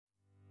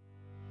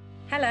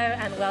Hello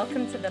and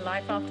welcome to the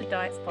Life After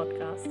Diets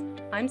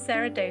podcast. I'm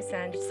Sarah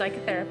Dosanjh,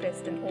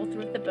 psychotherapist and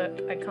author of the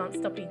book, I Can't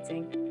Stop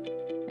Eating.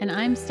 And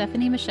I'm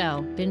Stefanie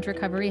Michele, binge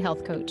recovery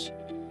health coach.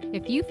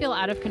 If you feel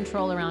out of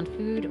control around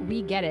food,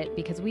 we get it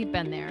because we've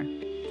been there.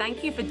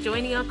 Thank you for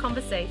joining our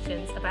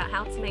conversations about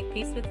how to make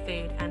peace with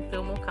food and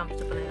feel more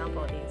comfortable in our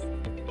bodies.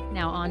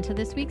 Now on to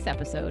this week's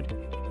episode.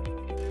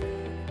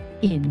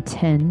 In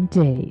 10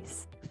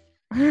 days.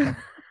 The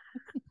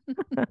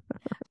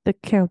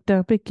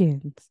countdown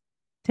begins.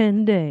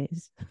 10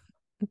 days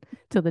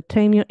till the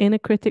Tame Your Inner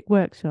Critic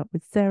workshop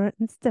with Sarah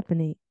and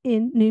Stefanie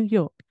in New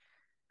York.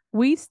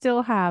 We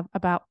still have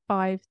about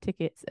 5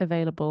 tickets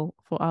available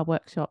for our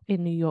workshop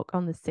in New York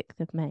on the 6th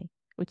of May,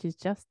 which is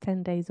just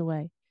 10 days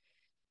away.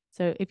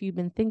 So if you've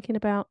been thinking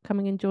about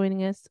coming and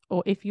joining us,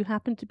 or if you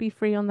happen to be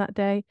free on that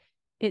day,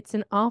 it's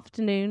an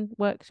afternoon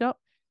workshop.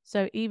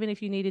 So even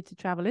if you needed to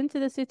travel into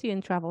the city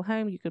and travel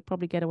home, you could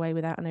probably get away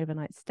without an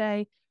overnight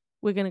stay.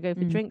 We're going to go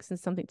for drinks and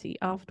something to eat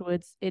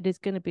afterwards. It is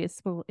going to be a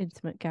small,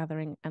 intimate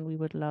gathering, and we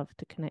would love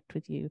to connect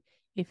with you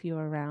if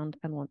you're around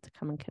and want to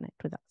come and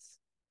connect with us.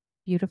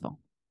 Beautiful.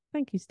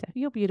 Thank you, Steph.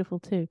 You're beautiful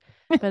too.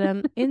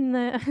 But in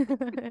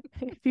the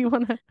if you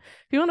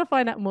wanna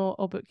find out more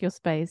or book your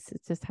space,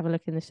 just have a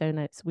look in the show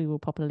notes. We will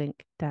pop a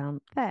link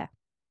down there.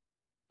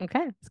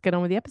 Okay, let's get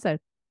on with the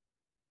episode.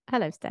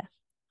 Hello, Steph.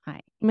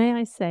 Hi. May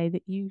I say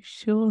that you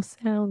sure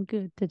sound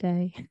good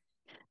today?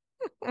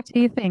 Do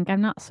you think?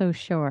 I'm not so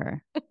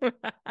sure.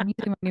 I'm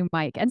using my new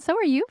mic. And so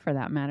are you, for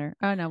that matter.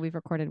 Oh, no, we've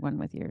recorded one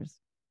with yours.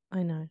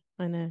 I know.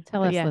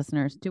 Tell us,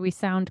 listeners, do we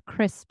sound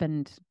crisp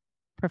and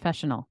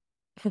professional?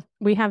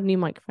 We have new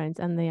microphones,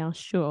 and they are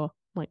Shure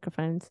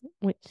microphones,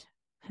 which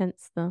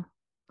hence the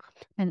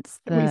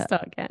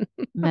restart again.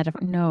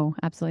 Metaphor. No,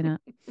 absolutely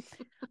not.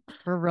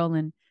 We're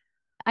rolling.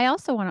 I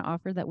also want to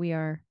offer that we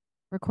are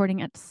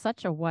recording at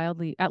such a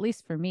wildly, at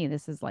least for me,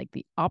 this is like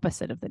the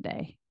opposite of the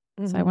day.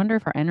 So I wonder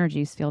if our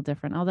energies feel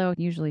different, although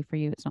usually for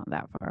you, it's not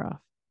that far off.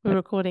 We're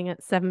recording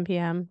at 7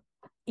 p.m.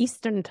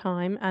 Eastern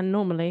time, and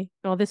normally,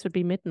 this would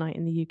be midnight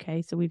in the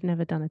UK, so we've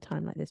never done a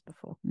time like this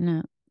before.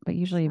 No, but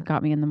usually you've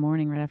got me in the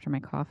morning right after my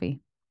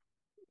coffee.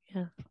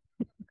 Yeah.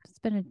 It's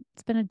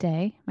been a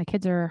day. My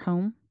kids are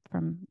home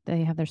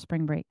they have their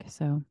spring break,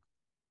 so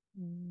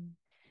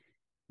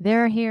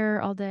they're here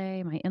all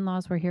day. My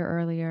in-laws were here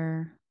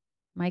earlier.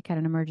 Mike had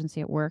an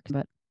emergency at work,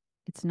 but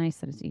it's nice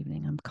that it's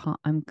evening.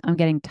 I'm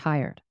getting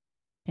tired.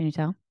 Can you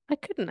tell? I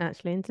couldn't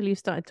actually until you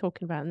started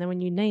talking about it. And then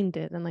when you named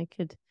it, then I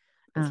could.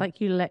 It's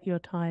like you let your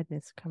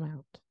tiredness come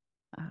out.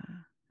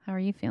 How are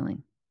you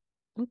feeling?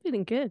 I'm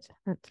feeling good,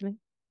 actually.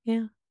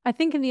 Yeah. I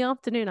think in the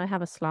afternoon I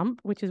have a slump,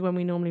 which is when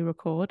we normally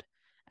record.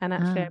 And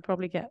actually I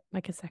probably get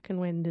like a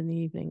second wind in the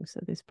evening. So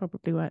this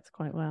probably works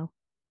quite well.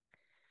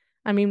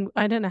 I mean,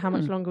 I don't know how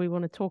much longer we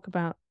want to talk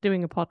about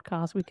doing a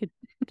podcast. We could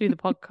do the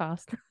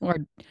podcast. Or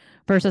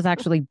versus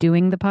actually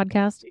doing the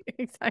podcast.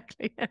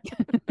 Exactly.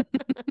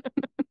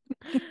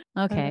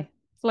 Okay.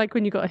 It's like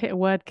when you got to hit a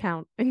word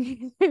count and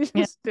you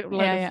just do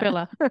a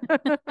filler.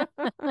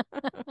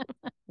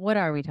 What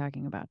are we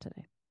talking about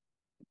today?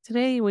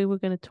 Today we were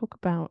going to talk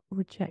about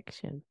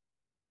rejection.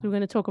 We were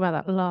going to talk about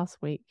that last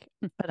week,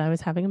 but I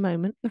was having a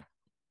moment.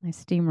 I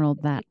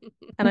steamrolled that.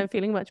 And I'm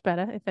feeling much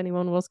better, if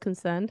anyone was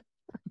concerned.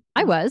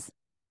 I was.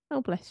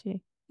 Oh, bless you.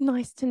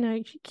 Nice to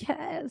know. She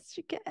cares.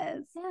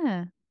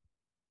 Yeah.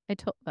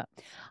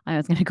 I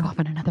was going to go off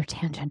on another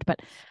tangent,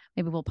 but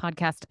maybe we'll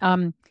podcast.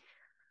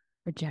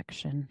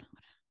 Rejection.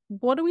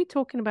 What are we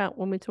talking about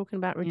when we're talking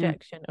about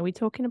rejection? Are we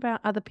talking about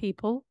other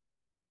people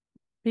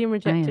being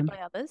rejected by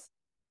others?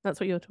 That's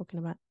what you're talking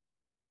about.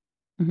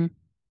 Mm-hmm.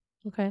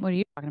 Okay. What are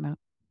you talking about?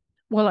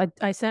 Well,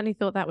 I certainly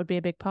thought that would be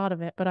a big part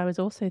of it, but I was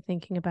also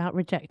thinking about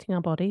rejecting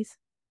our bodies.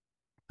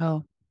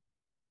 Oh.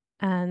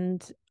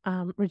 And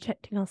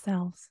rejecting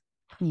ourselves.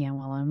 Yeah,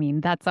 well, I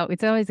mean, it's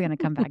always going to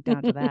come back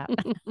down to that.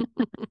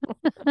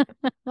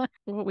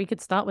 Well, we could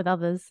start with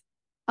others.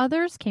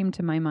 Others came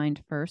to my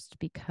mind first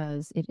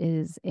because it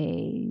is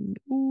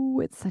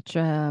it's such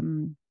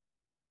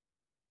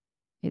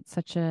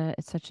a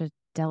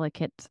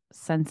delicate,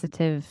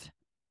 sensitive,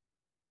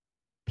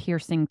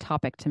 piercing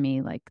topic to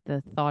me. Like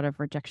the thought of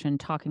rejection,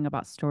 talking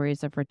about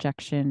stories of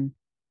rejection.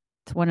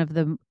 It's one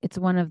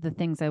of the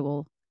things I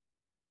will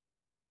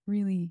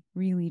really,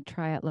 really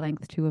try at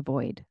length to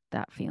avoid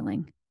that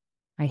feeling.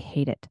 I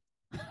hate it.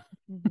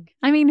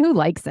 I mean, who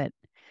likes it?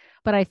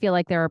 But I feel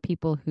like there are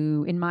people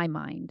who, in my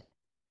mind,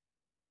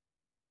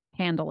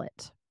 handle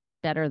it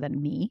better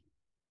than me.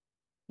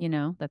 You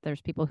know, that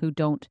there's people who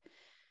don't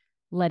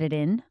let it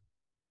in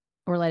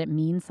or let it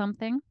mean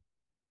something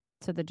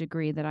to the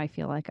degree that I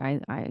feel like I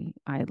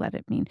let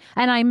it mean.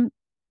 And I'm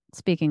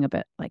speaking a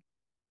bit like,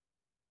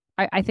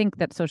 I think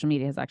that social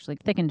media has actually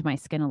thickened my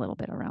skin a little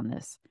bit around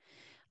this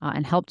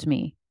and helped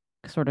me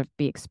sort of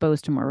be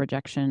exposed to more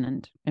rejection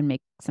and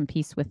make some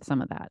peace with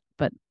some of that.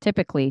 But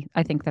typically,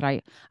 I think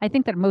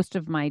that most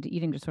of my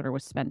eating disorder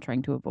was spent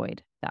trying to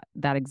avoid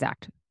that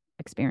exact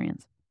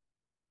experience.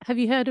 Have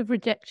you heard of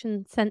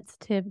rejection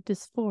sensitive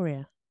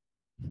dysphoria?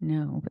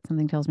 No, but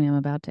something tells me I'm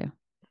about to.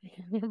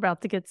 You're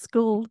about to get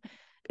schooled.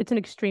 it's an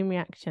extreme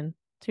reaction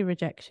to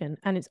rejection,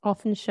 and it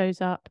often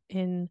shows up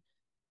in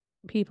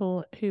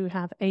people who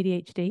have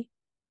ADHD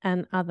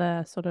and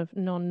other sort of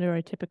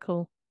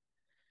non-neurotypical,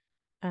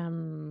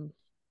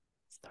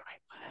 what's the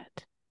right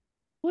word?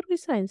 What do we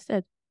say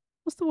instead?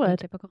 What's the word?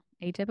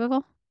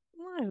 Atypical?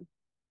 No.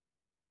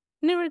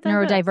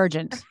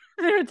 Neurodivergent.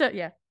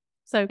 Yeah.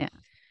 So yeah.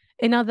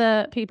 in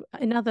other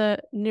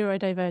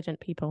neurodivergent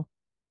people.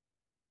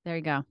 There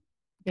you go.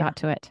 Yeah. Got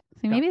to it.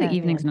 See, maybe the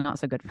evening's not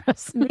so good for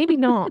us. Maybe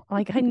not.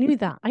 Like, I knew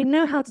that. I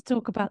know how to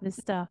talk about this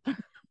stuff.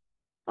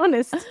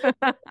 Honest.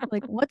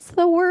 Like, what's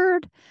the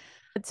word?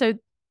 So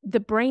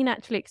the brain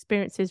actually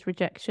experiences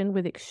rejection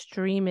with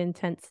extreme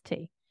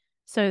intensity.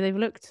 So they've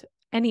looked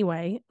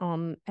anyway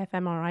on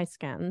fMRI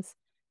scans,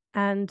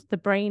 and the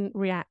brain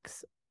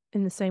reacts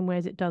in the same way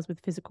as it does with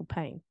physical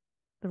pain.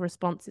 The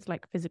response is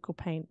like physical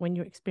pain when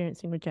you're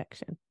experiencing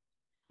rejection.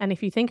 And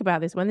if you think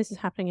about this, when this is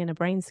happening in a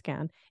brain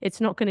scan,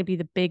 it's not going to be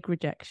the big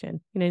rejection.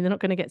 You know, they're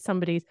not going to get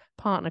somebody's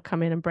partner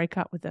come in and break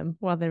up with them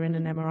while they're in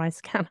an MRI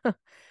scanner.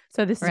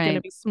 So this is going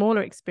to be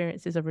smaller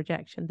experiences of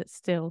rejection that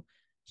still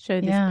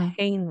show this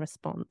pain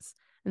response,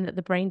 and that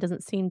the brain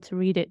doesn't seem to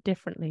read it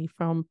differently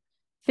from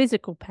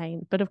physical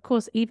pain. But of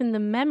course, even the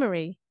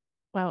memory,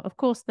 of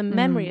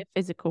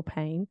physical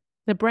pain,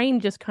 the brain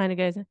just kind of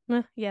goes,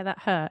 yeah, that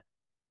hurt.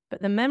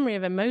 But the memory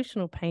of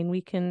emotional pain,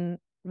 we can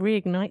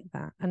reignite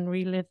that and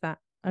relive that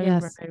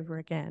over and over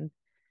again.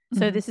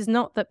 So this is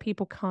not that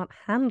people can't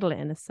handle it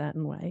in a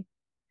certain way.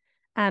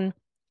 And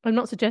I'm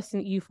not suggesting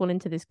that you fall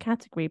into this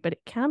category, but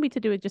it can be to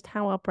do with just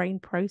how our brain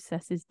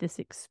processes this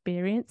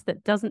experience.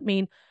 That doesn't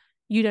mean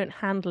you don't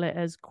handle it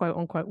as quote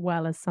unquote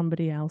well as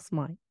somebody else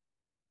might.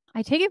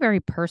 I take it very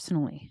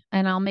personally,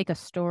 and I'll make a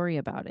story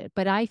about it.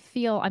 But I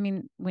feel, I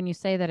mean, when you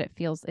say that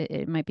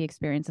it might be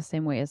experienced the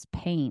same way as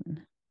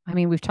pain. I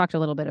mean, we've talked a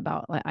little bit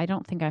about, like, I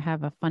don't think I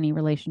have a funny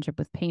relationship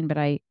with pain, but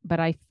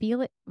I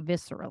feel it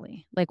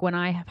viscerally. Like when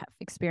I have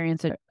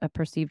experienced a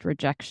perceived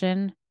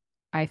rejection,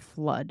 I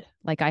flood.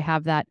 Like I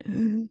have that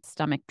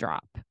stomach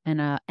drop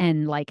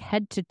and like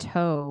head to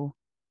toe,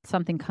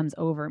 something comes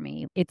over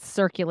me. It's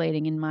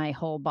circulating in my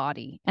whole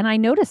body. And I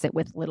notice it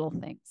with little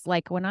things.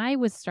 Like when I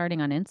was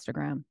starting on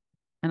Instagram,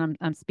 and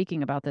I'm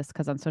speaking about this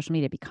because on social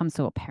media, it becomes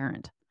so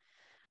apparent.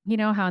 You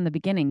know how in the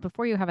beginning,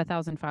 before you have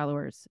 1,000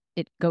 followers,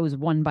 it goes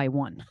one by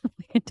one.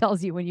 It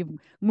tells you when you've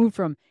moved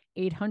from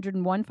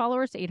 801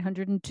 followers to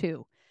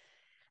 802.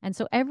 And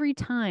so every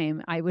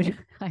time I would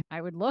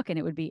look, and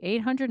it would be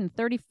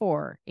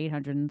 834,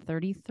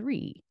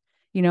 833.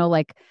 You know,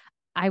 like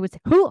I would say,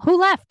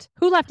 who left?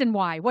 Who left and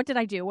why? What did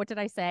I do? What did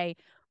I say?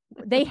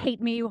 They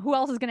hate me. Who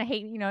else is going to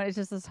hate? You know, it's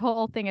just this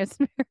whole thing is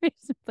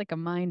it's like a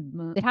mind.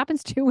 It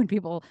happens too when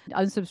people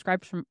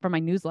unsubscribe from my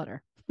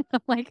newsletter. I'm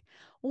like,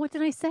 what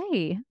did I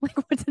say? Like,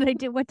 what did I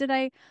do?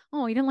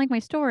 Oh, you didn't like my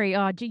story.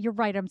 Oh, gee, you're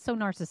right. I'm so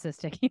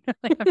narcissistic. You know,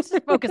 like I'm just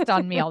focused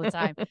on me all the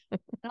time. And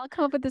I'll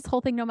come up with this whole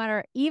thing no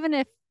matter, even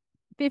if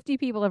 50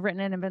 people have written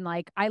in and been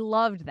like, I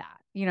loved that,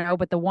 you know,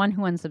 but the one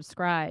who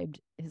unsubscribed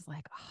is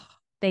like, oh,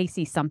 they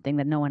see something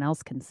that no one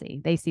else can see.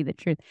 They see the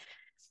truth.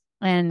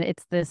 And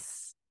it's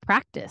this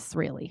practice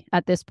really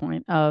at this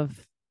point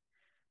of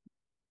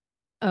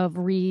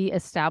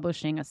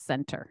reestablishing a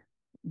center,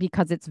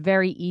 because it's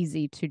very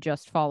easy to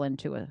just fall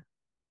into a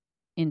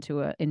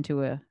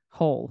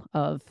hole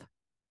of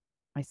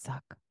I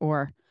suck,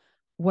 or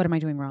what am I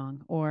doing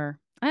wrong, or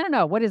I don't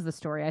know, what is the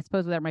story? I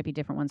suppose there might be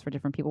different ones for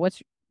different people.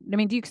 Do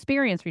you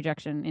experience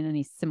rejection in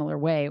any similar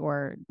way,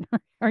 or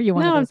are you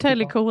one of those I'm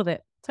totally people? cool with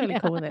it. Totally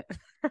cool with it.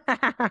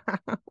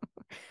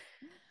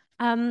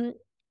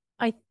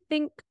 I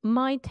think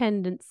my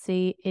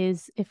tendency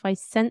is, if I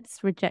sense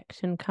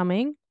rejection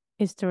coming,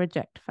 is to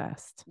reject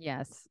first.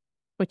 Yes.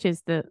 Which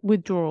is the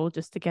withdrawal,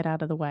 just to get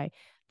out of the way.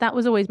 That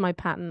was always my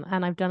pattern.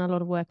 And I've done a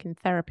lot of work in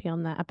therapy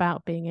on that,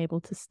 about being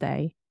able to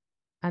stay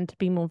and to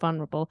be more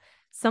vulnerable.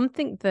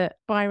 Something that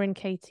Byron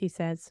Katie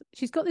says,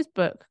 she's got this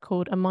book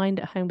called A Mind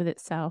at Home with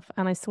Itself.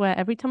 And I swear,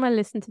 every time I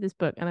listen to this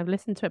book, and I've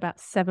listened to it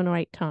about 7 or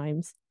 8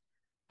 times,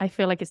 I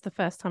feel like it's the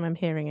first time I'm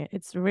hearing it.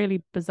 It's a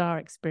really bizarre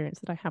experience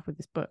that I have with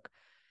this book.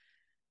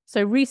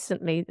 So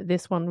recently,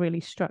 this one really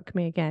struck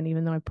me again,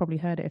 even though I've probably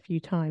heard it a few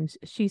times.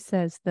 She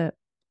says that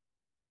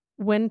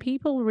when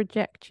people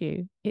reject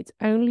you, it's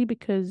only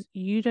because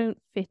you don't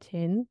fit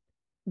in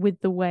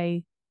with the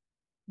way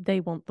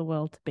they want the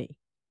world to be.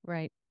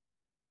 Right.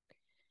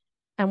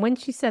 And when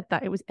she said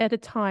that, it was at a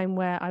time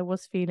where I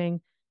was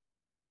feeling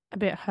a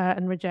bit hurt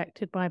and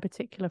rejected by a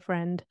particular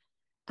friend.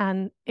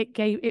 And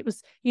it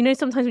was, you know,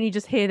 sometimes when you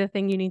just hear the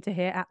thing you need to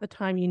hear at the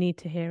time you need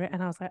to hear it.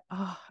 And I was like,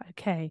 oh,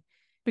 okay.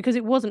 Because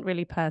it wasn't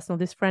really personal.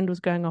 This friend was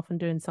going off and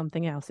doing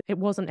something else. It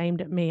wasn't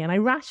aimed at me. And I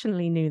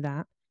rationally knew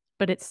that,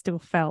 but it still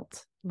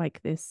felt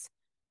like this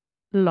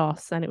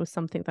loss, and it was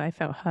something that I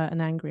felt hurt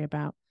and angry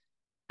about.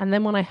 And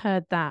then when I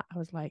heard that, I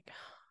was like,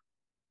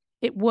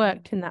 it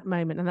worked in that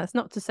moment. And that's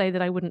not to say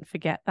that I wouldn't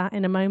forget that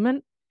in a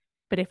moment,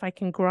 but if I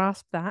can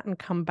grasp that and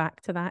come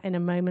back to that in a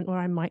moment where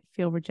I might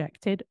feel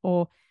rejected,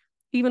 or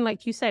even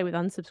like you say with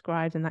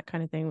unsubscribed and that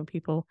kind of thing, when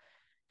people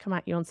come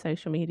at you on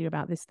social media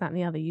about this, that, and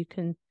the other, you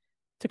can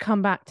to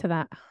come back to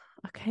that,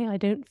 okay, I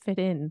don't fit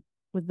in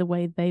with the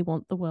way they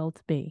want the world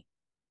to be.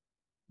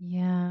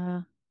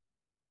 Yeah.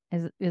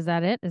 Is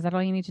that it? Is that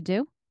all you need to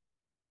do?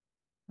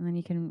 And then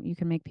you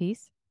can make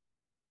peace?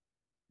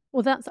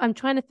 Well, I'm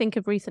trying to think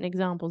of recent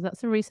examples.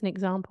 That's a recent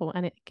example,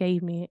 and it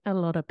gave me a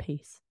lot of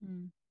peace.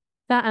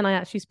 That, and I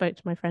actually spoke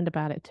to my friend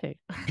about it too,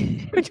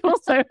 which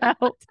also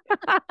helped.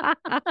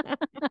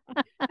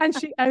 And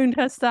she owned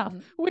her stuff,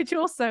 which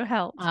also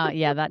helped.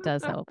 Yeah, that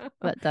does help.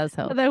 That does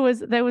help. There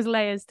was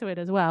layers to it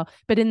as well.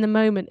 But in the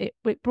moment,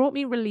 it brought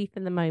me relief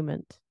in the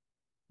moment.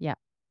 Yeah.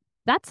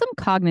 That's some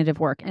cognitive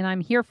work, and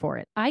I'm here for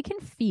it. I can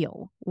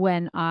feel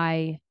when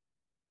I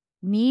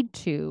need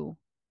to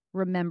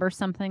remember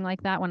something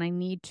like that, when I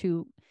need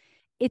to,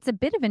 it's a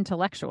bit of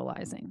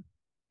intellectualizing.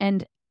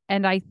 And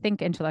I think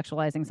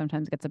intellectualizing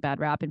sometimes gets a bad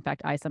rap. In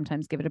fact, I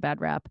sometimes give it a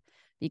bad rap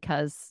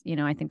because, you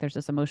know, I think there's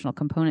this emotional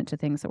component to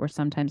things that we're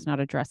sometimes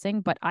not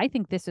addressing. But I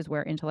think this is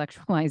where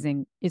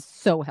intellectualizing is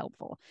so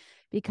helpful,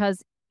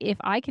 because if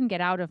I can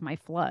get out of my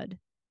flood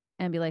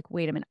and be like,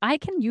 wait a minute, I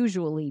can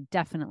usually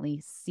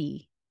definitely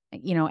see,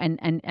 you know,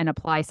 and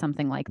apply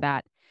something like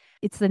that.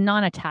 It's the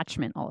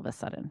non-attachment all of a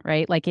sudden,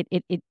 right? Like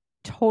it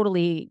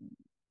totally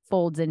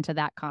folds into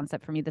that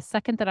concept for me. The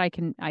second that I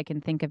can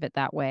think of it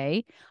that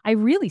way, I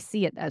really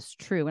see it as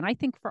true. And I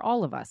think for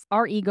all of us,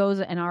 our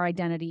egos and our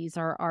identities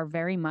are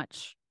very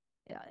much,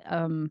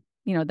 you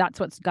know,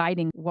 that's what's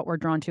guiding what we're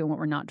drawn to and what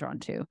we're not drawn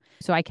to.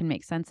 So I can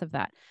make sense of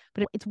that.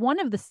 But it's one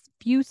of the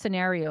few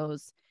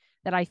scenarios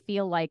that I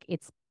feel like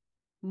it's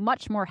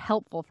much more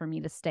helpful for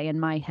me to stay in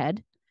my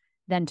head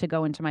than to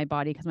go into my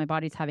body, because my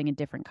body's having a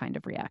different kind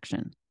of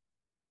reaction.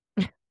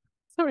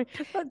 Sorry,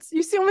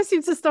 you almost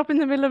seem to stop in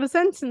the middle of a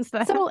sentence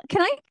there. So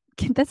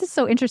this is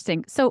so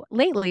interesting. So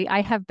lately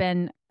I have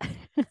been,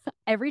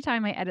 every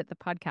time I edit the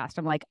podcast,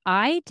 I'm like,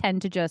 I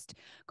tend to just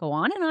go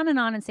on and on and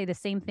on and say the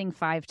same thing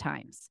 5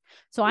 times.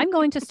 So I'm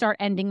going to start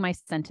ending my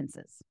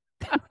sentences.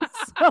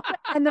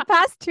 And the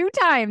past 2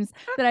 times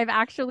that I've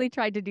actually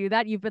tried to do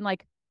that, you've been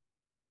like,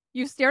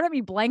 you stared at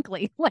me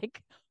blankly,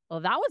 like, well,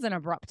 that was an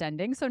abrupt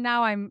ending. So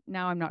now I'm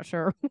not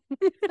sure.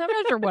 I'm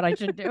not sure what I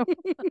should do.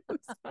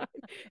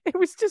 It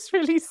was just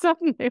really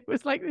sudden. It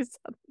was like this.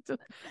 You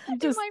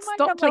just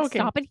stop talking. Like,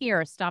 stop it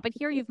here. Stop it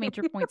here. You've made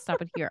your point.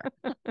 Stop it here.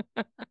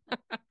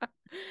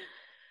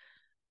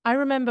 I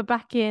remember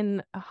back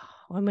in,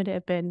 when would it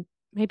have been?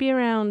 Maybe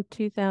around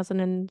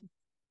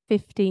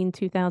 2015,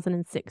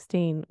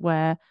 2016,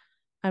 where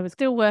I was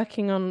still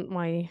working on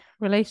my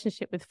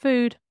relationship with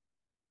food.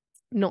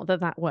 Not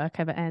that work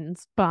ever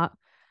ends,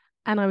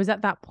 and I was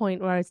at that point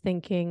where I was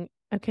thinking,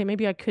 okay,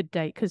 maybe I could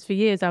date. Because for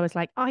years I was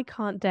like, I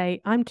can't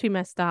date. I'm too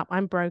messed up.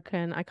 I'm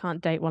broken. I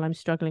can't date while I'm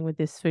struggling with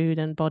this food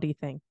and body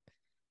thing.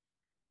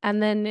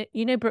 And then,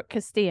 you know, Brooke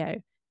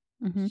Castillo,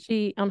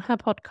 she, on her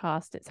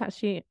podcast, it's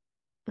actually,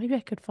 maybe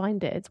I could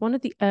find it. It's one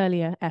of the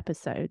earlier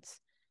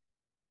episodes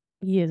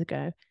years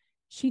ago.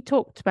 She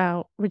talked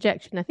about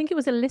rejection. I think it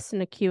was a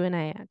listener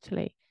Q&A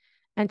actually.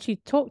 And she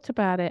talked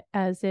about it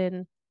as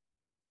in,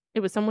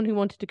 it was someone who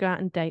wanted to go out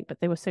and date, but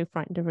they were so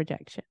frightened of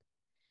rejection.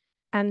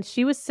 And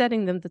she was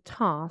setting them the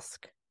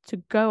task to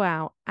go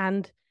out,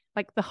 and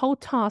like the whole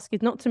task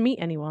is not to meet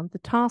anyone. The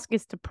task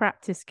is to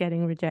practice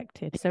getting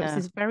rejected. So it's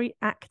this very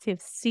active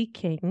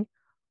seeking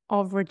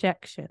of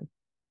rejection.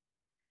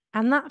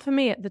 And that for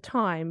me at the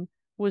time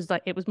was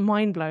like, it was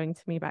mind blowing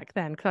to me back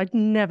then, because I'd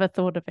never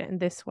thought of it in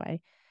this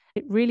way.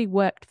 It really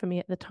worked for me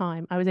at the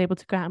time. I was able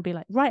to go out and be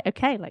like, right,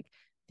 okay, like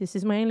this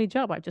is my only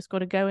job. I've just got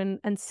to go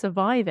and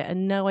survive it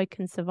and know I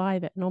can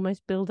survive it and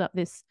almost build up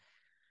this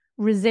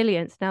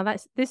resilience. Now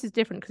this is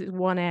different because it's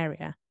one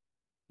area,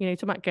 you know, you're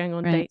talking about going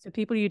on dates with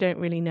people you don't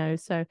really know.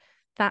 So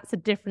that's a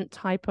different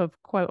type of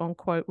quote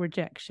unquote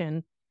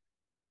rejection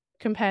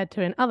compared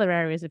to in other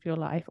areas of your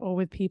life or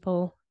with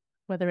people,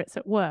 whether it's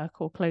at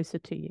work or closer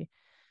to you.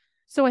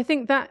 So I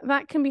think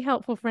that can be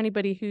helpful for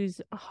anybody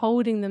who's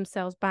holding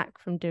themselves back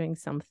from doing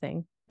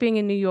something. Being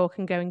in New York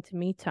and going to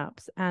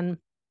meetups, and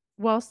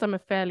whilst I'm a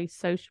fairly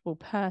sociable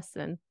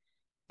person,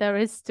 there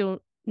is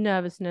still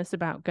nervousness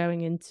about going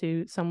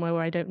into somewhere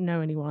where I don't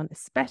know anyone,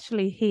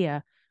 especially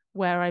here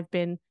where I've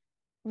been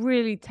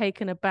really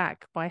taken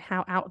aback by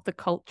how out of the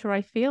culture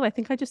I feel. I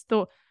think I just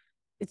thought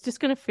it's just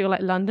going to feel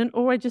like London,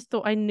 or I just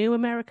thought I knew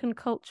American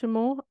culture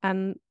more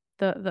and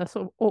the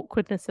sort of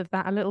awkwardness of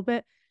that a little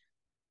bit.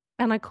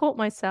 And I caught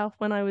myself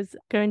when I was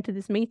going to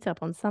this meetup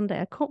on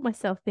Sunday, I caught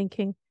myself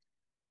thinking,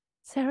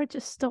 Sarah,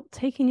 just stop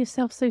taking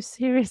yourself so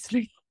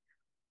seriously.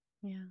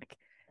 Yeah.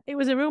 It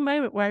was a real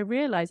moment where I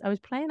realized I was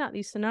playing out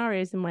these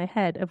scenarios in my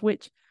head of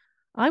which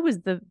I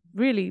was the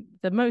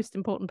most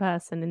important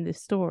person in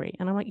this story.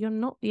 And I'm like, you're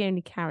not the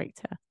only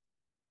character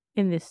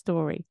in this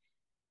story.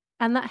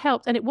 And that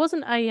helped. And it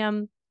wasn't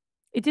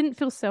it didn't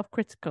feel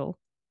self-critical.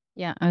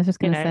 Yeah, I was just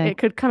going to say. It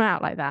could come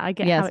out like that. I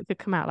get how it could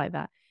come out like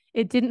that.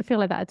 It didn't feel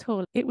like that at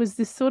all. It was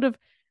this sort of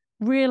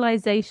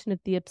realization of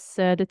the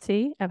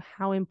absurdity of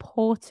how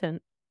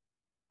important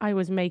I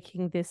was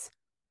making this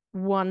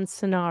one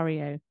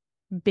scenario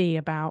be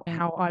about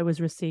how I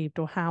was received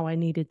or how I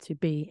needed to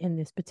be in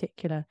this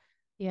particular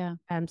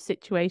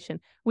situation,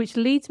 which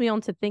leads me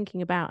on to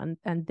thinking about,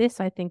 and this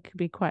I think could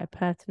be quite a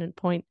pertinent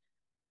point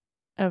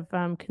of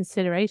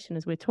consideration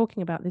as we're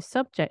talking about this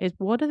subject, is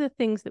what are the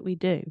things that we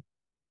do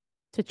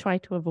to try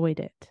to avoid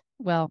it?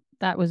 Well,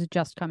 that was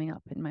just coming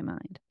up in my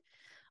mind.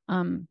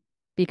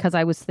 Because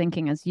I was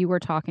thinking as you were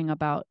talking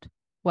about,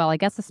 well, I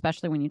guess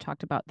especially when you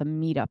talked about the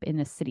meetup in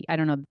the city, I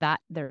don't know, that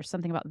there's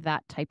something about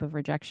that type of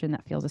rejection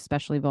that feels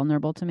especially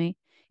vulnerable to me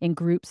in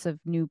groups of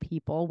new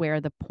people where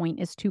the point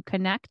is to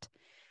connect.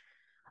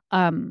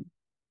 And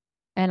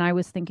I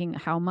was thinking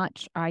how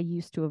much I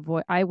used to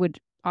avoid, I would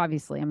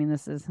obviously, I mean,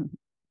 this is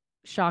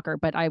shocker,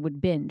 but I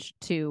would binge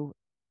to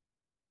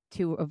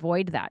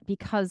avoid that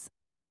because,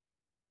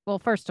 well,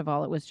 first of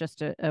all, it was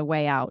just a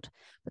way out,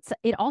 but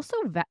it also,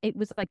 it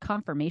was like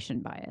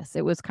confirmation bias.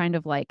 It was kind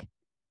of like,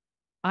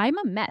 I'm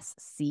a mess.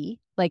 See,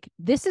 like,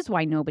 this is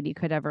why nobody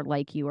could ever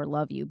like you or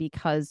love you,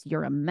 because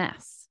you're a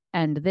mess.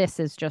 And this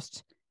is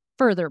just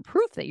further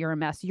proof that you're a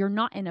mess. You're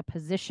not in a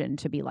position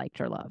to be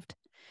liked or loved.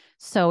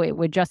 So it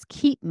would just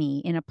keep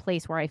me in a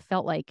place where I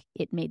felt like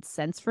it made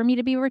sense for me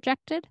to be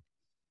rejected.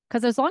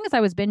 Because as long as I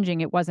was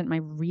binging, it wasn't my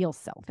real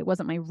self. It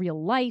wasn't my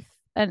real life.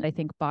 And I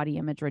think body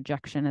image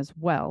rejection as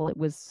well. It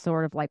was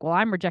sort of like, well,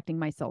 I'm rejecting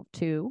myself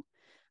too.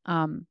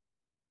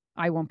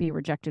 I won't be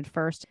rejected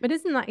first. But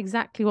isn't that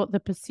exactly what the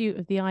pursuit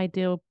of the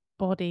ideal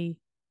body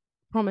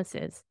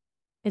promises?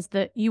 Is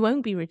that you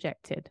won't be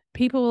rejected.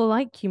 People will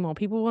like you more.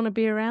 People want to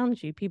be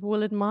around you. People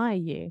will admire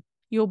you.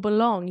 You'll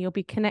belong. You'll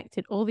be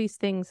connected. All these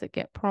things that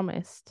get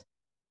promised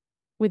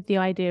with the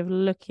idea of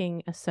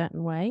looking a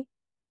certain way.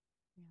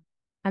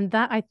 And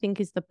that, I think,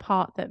 is the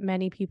part that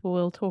many people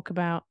will talk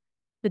about,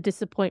 the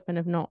disappointment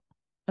of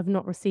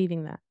not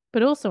receiving that.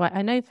 But also,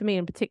 I know for me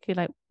in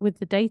particular, like with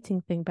the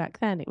dating thing back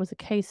then, it was a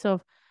case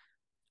of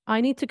I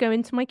need to go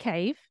into my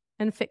cave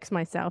and fix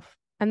myself.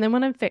 And then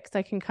when I'm fixed,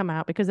 I can come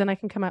out, because then I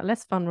can come out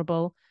less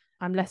vulnerable.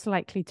 I'm less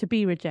likely to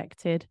be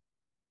rejected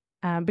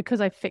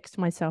because I fixed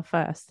myself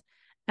first.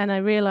 And I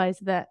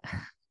realized that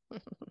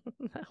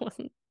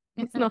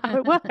it's not how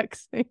it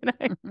works.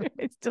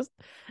 It's just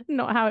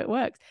not how it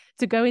works.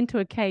 To go into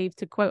a cave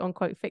to quote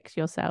unquote fix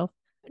yourself,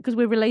 because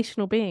we're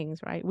relational beings,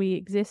 right? We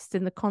exist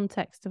in the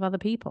context of other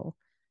people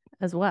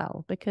as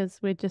well, because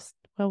we're just,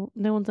 well,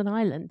 no one's an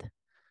island.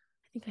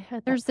 I think I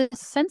heard There's this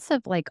sense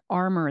of like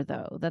armor,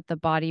 though, that the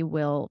body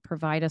will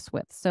provide us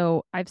with.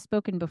 So I've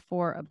spoken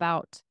before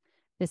about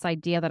this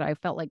idea that I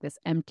felt like this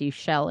empty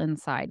shell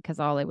inside because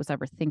all I was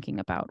ever thinking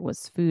about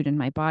was food in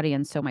my body.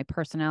 And so my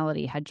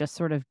personality had just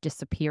sort of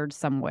disappeared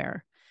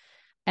somewhere.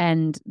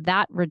 And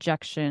that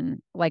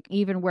rejection, like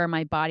even where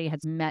my body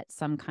has met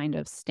some kind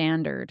of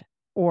standard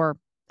or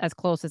as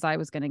close as I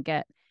was going to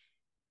get,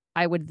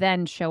 I would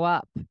then show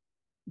up,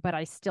 but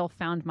I still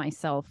found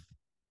myself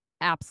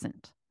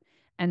absent.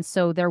 And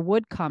so there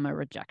would come a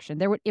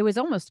rejection. It was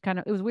almost kind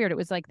of, it was weird. It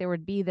was like there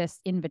would be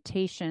this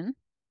invitation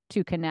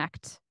to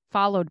connect,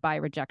 followed by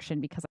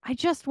rejection, because I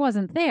just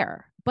wasn't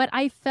there. But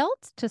I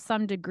felt to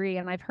some degree,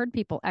 and I've heard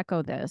people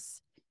echo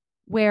this,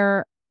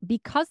 where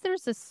because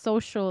there's a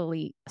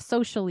socially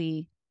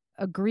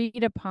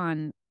agreed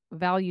upon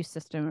value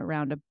system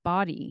around a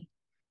body,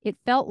 it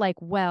felt like,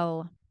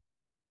 well,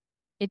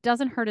 it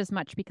doesn't hurt as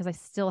much because I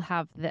still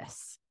have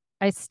this.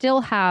 I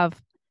still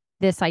have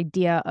this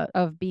idea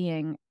of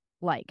being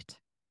liked.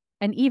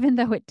 And even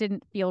though it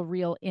didn't feel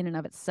real in and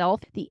of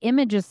itself, the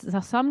image is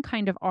some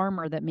kind of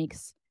armor that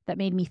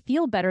made me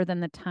feel better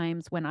than the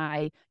times when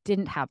I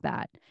didn't have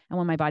that and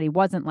when my body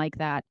wasn't like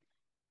that.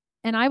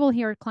 And I will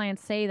hear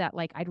clients say that,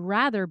 like, I'd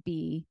rather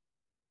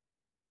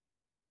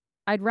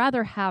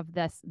have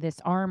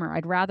this armor.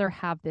 I'd rather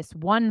have this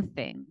one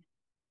thing,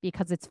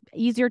 because it's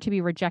easier to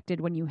be rejected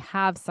when you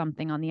have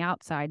something on the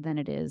outside than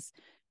it is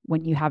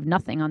when you have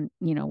nothing on,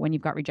 when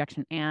you've got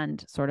rejection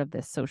and sort of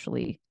this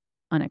socially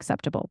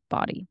unacceptable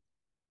body.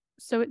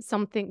 So it's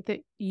something that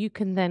you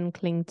can then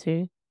cling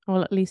to.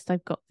 Well, at least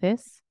I've got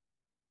this.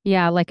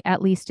 Yeah, like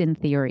at least in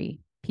theory,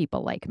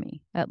 people like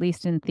me. At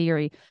least in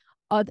theory.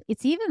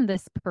 It's even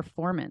this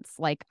performance.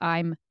 Like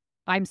I'm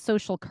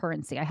social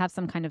currency. I have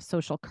some kind of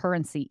social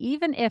currency,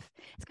 even if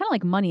it's kind of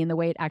like money in the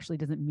way it actually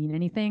doesn't mean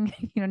anything.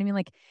 You know what I mean?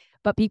 Like,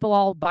 but people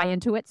all buy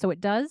into it, so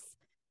it does.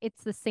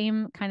 It's the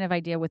same kind of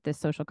idea with this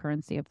social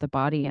currency of the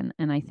body, and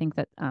I think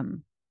that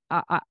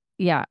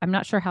yeah, I'm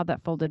not sure how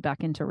that folded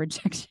back into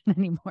rejection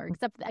anymore,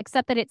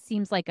 except that it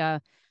seems like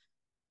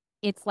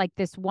it's like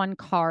this one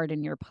card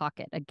in your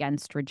pocket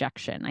against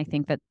rejection. I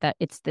think that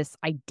it's this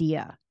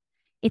idea.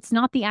 It's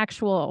not the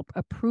actual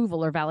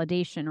approval or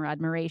validation or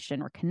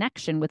admiration or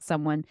connection with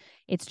someone.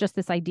 It's just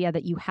this idea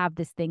that you have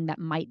this thing that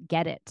might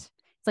get it.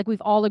 It's like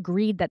we've all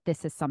agreed that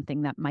this is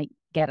something that might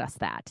get us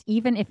that,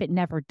 even if it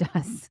never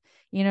does.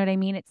 You know what I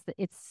mean?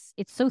 It's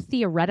so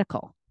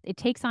theoretical. It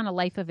takes on a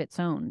life of its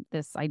own,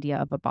 this idea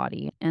of a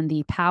body and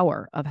the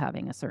power of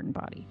having a certain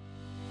body.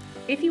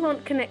 If you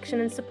want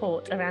connection and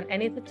support around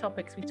any of the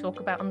topics we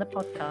talk about on the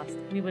podcast,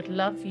 we would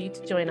love for you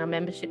to join our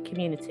membership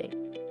community.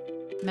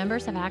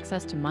 Members have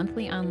access to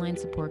monthly online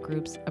support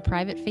groups, a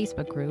private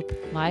Facebook group,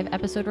 live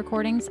episode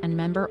recordings, and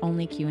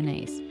member-only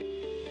Q&As.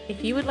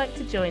 If you would like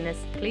to join us,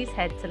 please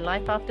head to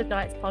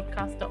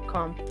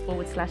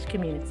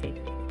lifeafterdietspodcast.com/community.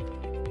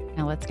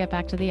 Now let's get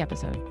back to the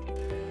episode.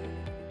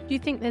 Do you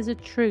think there's a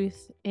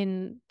truth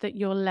in that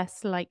you're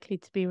less likely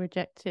to be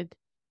rejected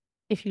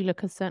if you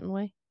look a certain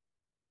way?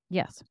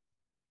 Yes.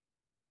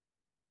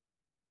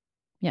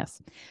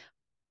 Yes.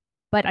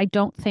 But I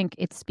don't think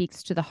it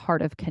speaks to the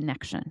heart of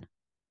connection.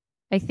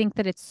 I think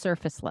that it's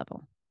surface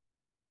level.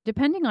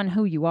 Depending on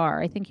who you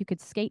are, I think you could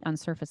skate on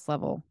surface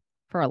level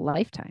for a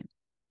lifetime.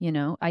 You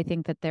know, I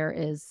think that there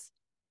is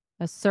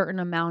a certain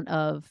amount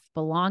of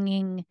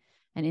belonging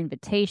and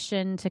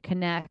invitation to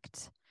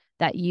connect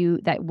that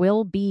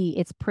will be,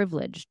 it's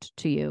privileged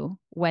to you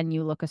when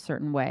you look a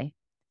certain way.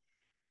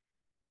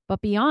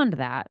 But beyond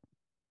that,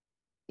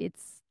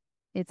 it's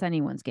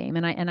anyone's game.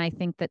 And I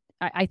think that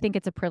I think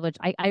it's a privilege.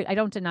 I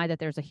don't deny that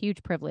there's a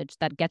huge privilege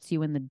that gets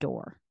you in the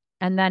door.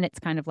 And then it's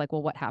kind of like,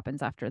 well, what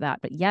happens after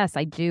that? But yes,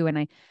 I do.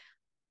 And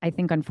I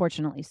think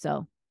unfortunately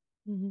so.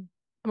 Mm-hmm.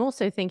 I'm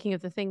also thinking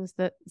of the things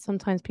that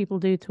sometimes people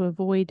do to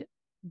avoid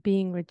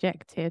being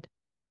rejected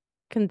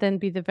can then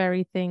be the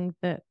very thing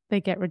that they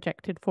get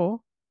rejected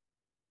for.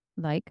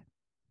 Like?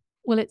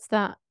 Well, it's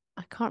that,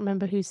 I can't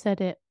remember who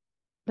said it,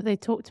 but they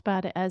talked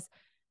about it as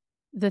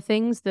the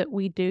things that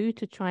we do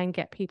to try and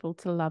get people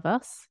to love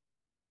us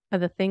are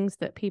the things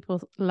that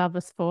people love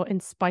us for in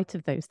spite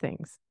of those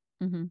things.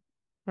 Mm-hmm.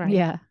 Right.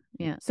 Yeah.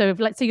 Yeah. So if,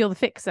 let's say you're the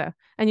fixer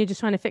and you're just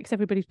trying to fix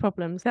everybody's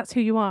problems, that's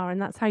who you are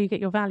and that's how you get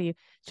your value.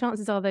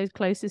 Chances are those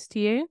closest to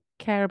you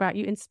care about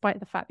you in spite of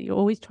the fact that you're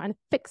always trying to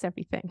fix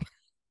everything.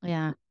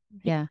 Yeah.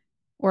 Yeah.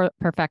 Or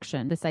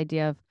perfection. This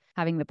idea of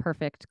having the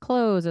perfect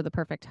clothes or the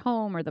perfect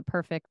home or the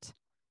perfect,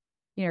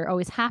 you're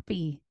always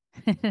happy.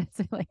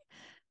 It's like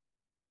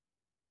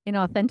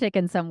inauthentic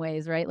in some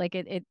ways, right? Like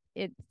it's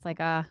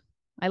like I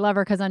love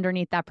her because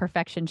underneath that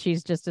perfection,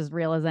 she's just as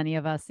real as any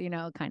of us,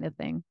 kind of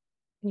thing.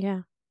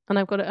 Yeah. And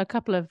I've got a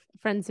couple of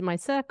friends in my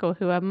circle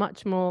who are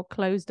much more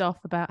closed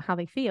off about how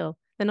they feel.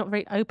 They're not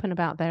very open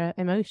about their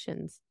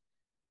emotions.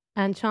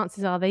 And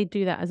chances are they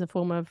do that as a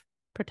form of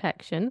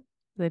protection.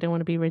 They don't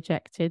want to be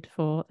rejected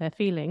for their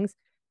feelings.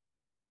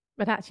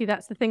 But actually,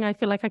 that's the thing I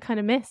feel like I kind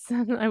of miss.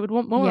 I would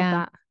want more of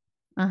that.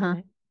 Uh-huh.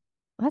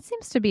 That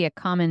seems to be a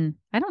common,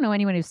 I don't know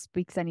anyone who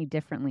speaks any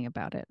differently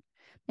about it.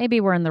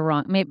 Maybe we're in the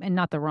wrong, maybe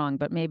not the wrong,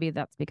 but maybe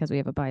that's because we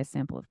have a biased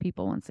sample of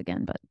people once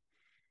again. But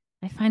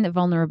I find that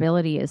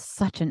vulnerability is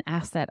such an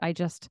asset. I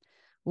just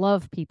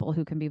love people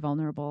who can be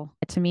vulnerable.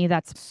 To me,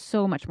 that's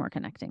so much more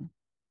connecting.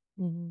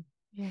 Mm-hmm.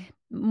 Yeah.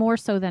 More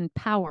so than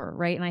power,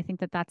 right? And I think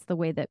that that's the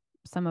way that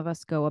some of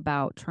us go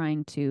about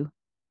trying to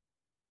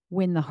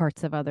win the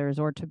hearts of others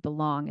or to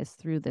belong, is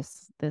through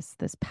this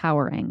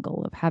power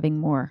angle of having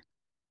more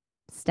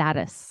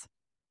status.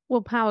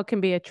 Well, power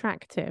can be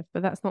attractive,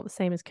 but that's not the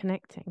same as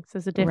connecting. So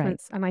there's a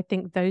difference. Right. And I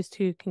think those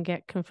two can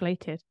get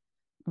conflated.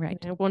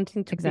 Right.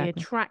 Wanting to be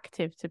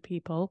attractive to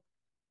people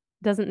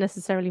doesn't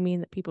necessarily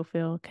mean that people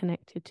feel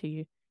connected to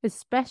you,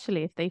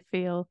 especially if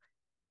you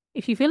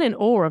feel in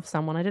awe of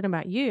someone. I don't know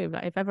about you,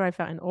 but if ever I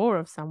felt in awe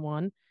of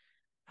someone,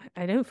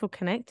 I don't feel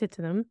connected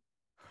to them.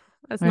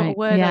 That's not a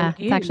word I would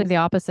use. It's actually the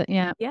opposite.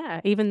 Yeah. Yeah.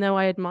 Even though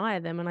I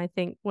admire them and I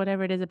think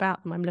whatever it is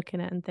about them, I'm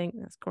looking at and think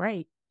that's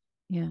great.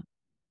 Yeah.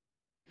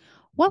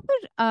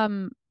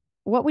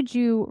 What would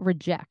you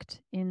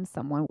reject in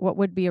someone? What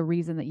would be a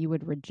reason that you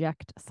would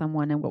reject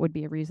someone, and what would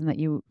be a reason that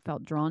you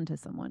felt drawn to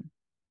someone?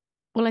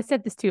 Well, I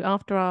said this too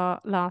after our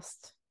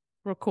last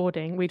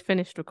recording. We'd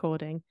finished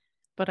recording,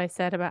 but I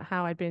said about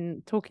how I'd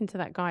been talking to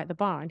that guy at the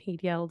bar and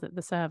he'd yelled at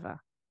the server.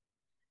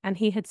 And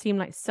he had seemed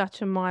like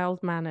such a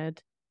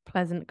mild-mannered,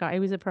 pleasant guy. He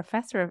was a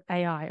professor of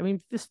AI. I mean,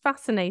 it was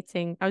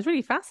fascinating. I was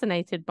really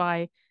fascinated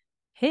by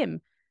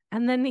him.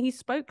 And then he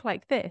spoke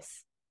like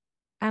this.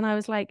 And I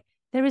was like,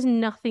 there is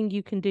nothing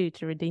you can do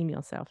to redeem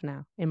yourself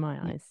now, in my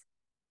eyes.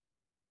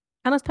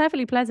 And I was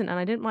perfectly pleasant and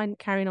I didn't mind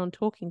carrying on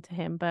talking to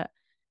him, but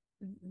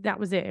that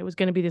was it. It was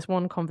going to be this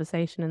one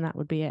conversation and that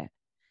would be it.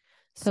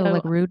 So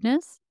like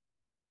rudeness?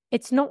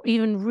 It's not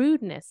even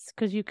rudeness,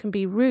 because you can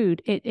be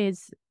rude.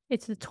 It's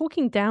the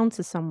talking down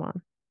to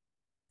someone.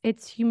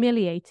 It's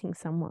humiliating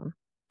someone.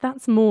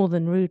 That's more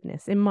than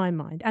rudeness in my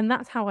mind. And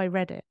that's how I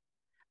read it.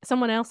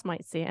 Someone else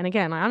might see it. And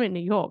again, I'm in New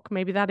York.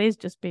 Maybe that is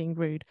just being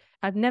rude.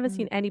 I've never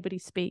seen anybody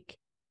speak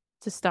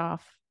to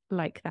staff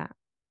like that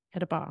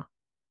at a bar.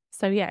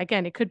 So yeah,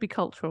 again, it could be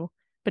cultural.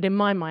 But in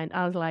my mind,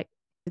 I was like,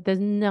 there's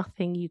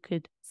nothing you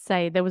could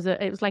say. It was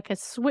like a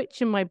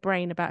switch in my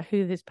brain about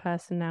who this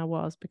person now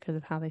was because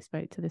of how they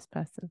spoke to this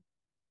person.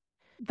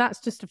 That's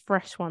just a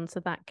fresh one. So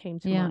that came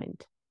to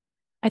mind.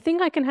 I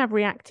think I can have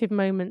reactive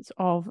moments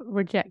of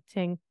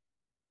rejecting.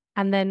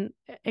 And then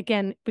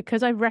again,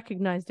 because I've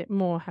recognized it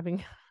more,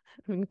 having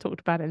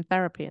talked about it in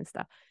therapy and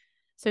stuff.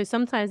 So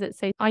sometimes let's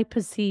say I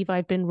perceive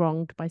I've been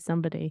wronged by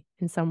somebody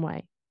in some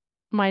way.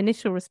 My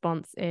initial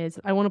response is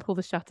I want to pull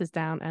the shutters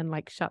down and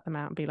like shut them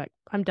out and be like,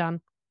 I'm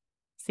done.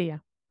 See ya.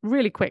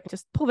 Really quick,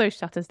 just pull those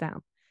shutters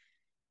down.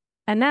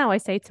 And now I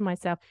say to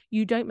myself,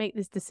 you don't make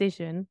this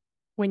decision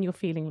when you're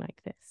feeling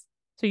like this.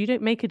 So you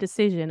don't make a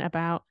decision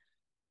about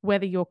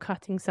whether you're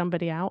cutting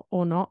somebody out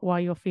or not while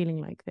you're feeling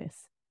like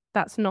this.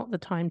 That's not the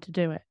time to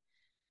do it.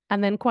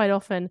 And then quite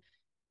often,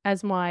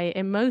 as my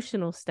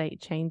emotional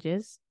state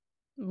changes,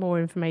 more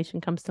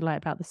information comes to light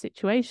about the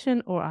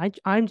situation, or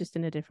I'm just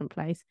in a different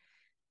place,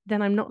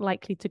 then I'm not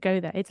likely to go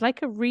there. It's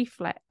like a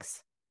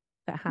reflex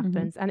that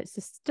happens, and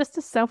it's just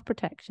a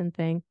self-protection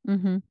thing.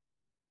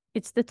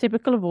 It's the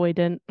typical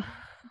avoidant,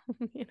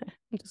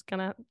 I'm just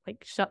gonna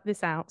like shut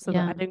this out so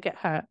that I don't get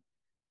hurt.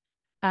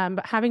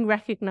 But having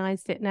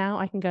recognized it now,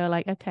 I can go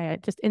like, okay,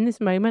 just in this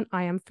moment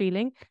I am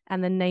feeling,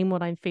 and then name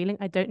what I'm feeling.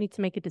 I don't need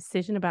to make a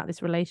decision about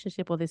this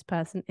relationship or this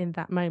person in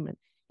that moment.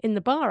 In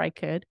the bar I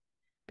could,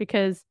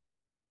 because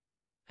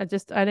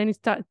I'd only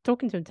started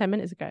talking to him 10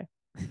 minutes ago.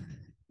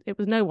 It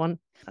was no one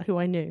who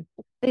I knew.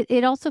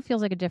 It also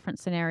feels like a different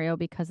scenario,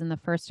 because in the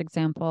first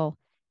example,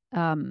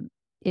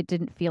 it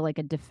didn't feel like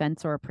a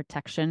defense or a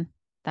protection,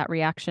 that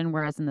reaction.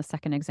 Whereas in the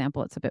second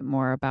example, it's a bit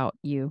more about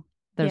you.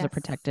 There's a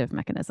protective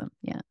mechanism.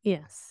 Yeah.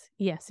 Yes.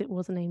 It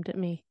wasn't aimed at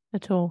me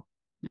at all.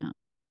 Yeah.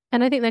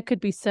 And I think there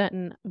could be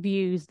certain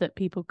views that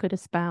people could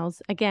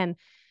espouse. Again,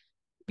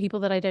 people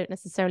that I don't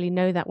necessarily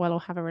know that well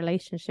or have a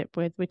relationship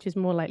with, which is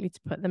more likely to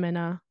put them in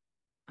a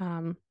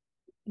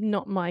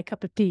not my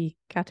cup of tea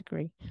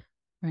category.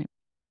 Right.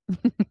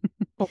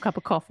 Or cup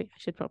of coffee, I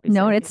should probably say.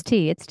 No, it's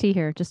tea. It's tea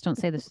here. Just don't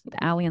say this,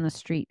 the alley on the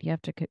street. You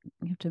have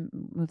to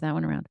move that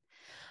one around.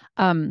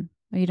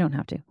 You don't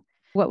have to.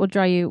 What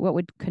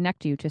would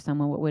connect you to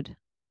someone?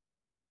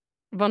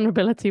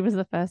 Vulnerability was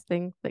the first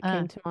thing that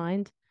came to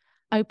mind.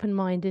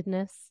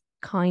 Open-mindedness,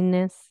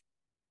 kindness,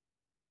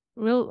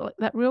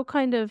 that real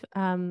kind of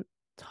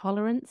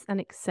tolerance and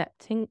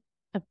accepting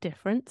of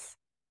difference.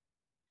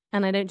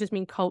 And I don't just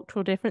mean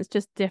cultural difference,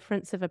 just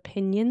difference of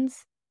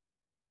opinions.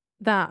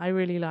 That I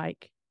really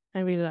like. I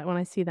really like when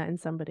I see that in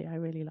somebody. I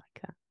really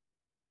like that.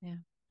 Yeah.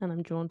 And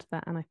I'm drawn to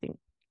that. And I think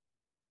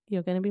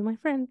you're going to be my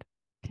friend,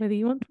 whether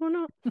you want to or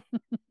not.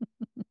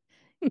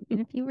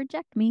 Even if you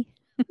reject me.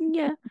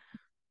 Yeah.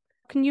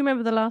 Can you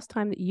remember the last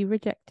time that you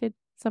rejected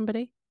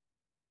somebody?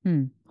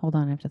 Hold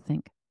on, I have to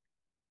think.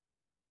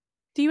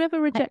 Do you ever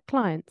reject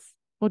clients?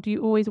 Or do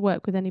you always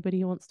work with anybody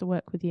who wants to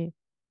work with you?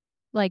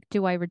 Like,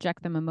 do I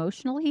reject them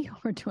emotionally,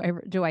 or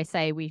do I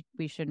say we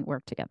shouldn't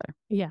work together?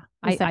 Yeah.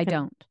 I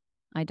don't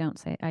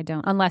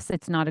unless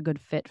it's not a good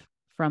fit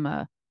from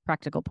a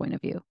practical point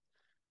of view.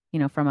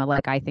 From a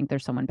I think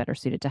there's someone better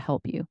suited to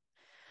help you.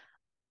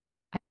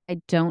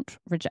 I don't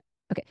reject.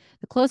 Okay.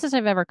 The closest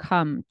I've ever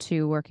come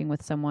to working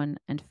with someone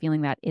and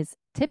feeling that is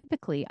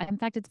typically, in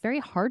fact, it's very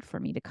hard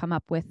for me to come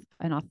up with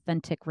an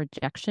authentic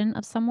rejection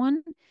of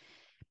someone.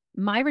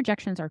 My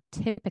rejections are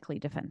typically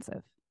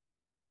defensive.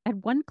 I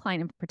had one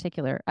client in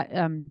particular.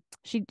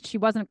 She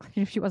wasn't a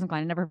client.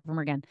 I never heard from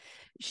her again.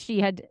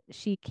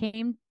 She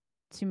came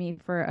to me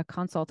for a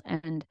consult,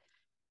 and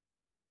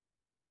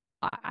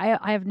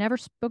I have never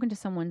spoken to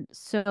someone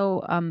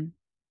so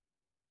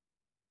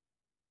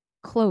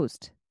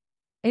closed.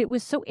 It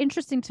was so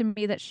interesting to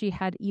me that she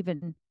had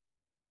even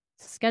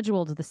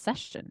scheduled the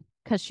session,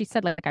 because she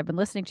said, I've been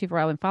listening to you for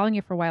a while and following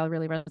you for a while. I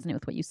really resonate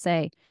with what you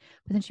say.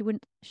 But then she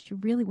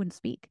really wouldn't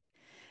speak.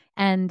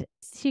 And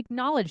she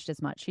acknowledged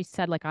as much. She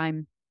said,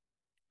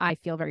 I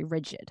feel very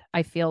rigid.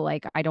 I feel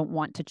like I don't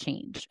want to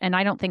change. And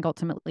I don't think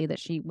ultimately that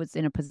she was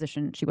in a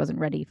position, she wasn't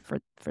ready for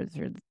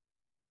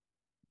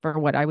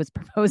what I was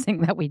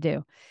proposing that we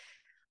do.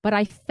 But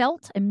I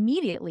felt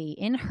immediately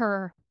in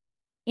her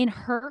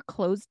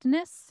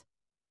closedness,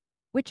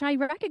 which I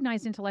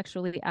recognized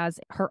intellectually as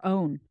her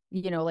own,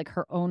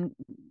 her own,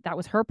 that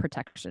was her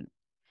protection.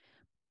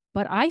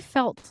 But I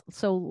felt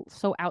so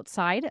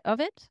outside of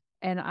it.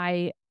 And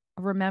I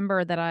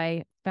remember that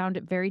I found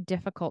it very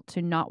difficult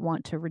to not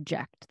want to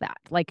reject that,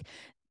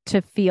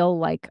 to feel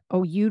like,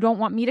 oh, you don't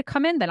want me to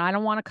come in, then I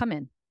don't want to come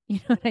in. You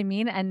know what I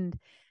mean? And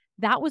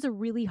that was a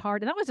really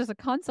hard, and that was just a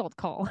consult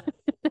call.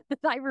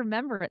 I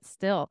remember it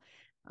still,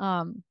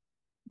 that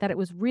it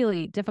was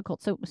really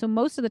difficult. So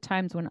most of the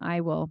times when I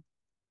will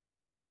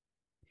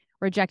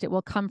reject, it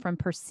will come from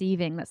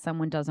perceiving that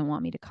someone doesn't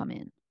want me to come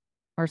in,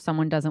 or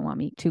someone doesn't want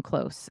me too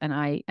close. And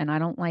I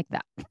don't like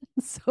that.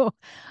 So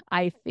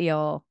I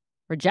feel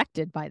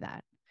rejected by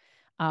that.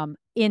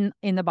 In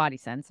the body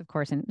sense, of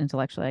course, and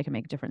intellectually, I can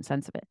make a different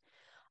sense of it.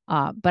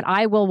 But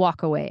I will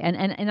walk away.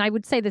 And I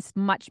would say this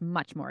much,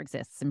 much more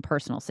exists in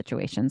personal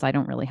situations. I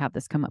don't really have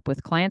this come up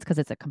with clients because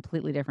it's a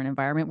completely different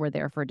environment. We're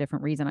there for a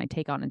different reason. I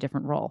take on a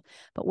different role.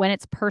 But when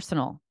it's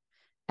personal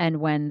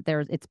and when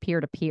it's peer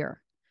to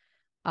peer,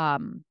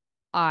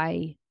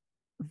 I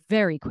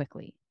very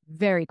quickly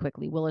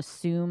will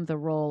assume the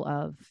role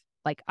of,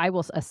 I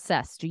will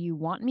assess, do you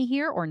want me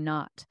here or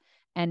not?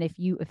 And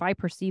if I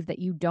perceive that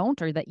you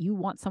don't, or that you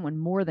want someone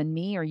more than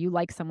me, or you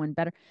like someone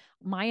better,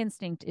 my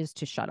instinct is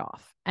to shut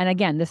off. And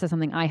again, this is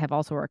something I have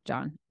also worked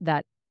on,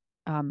 that,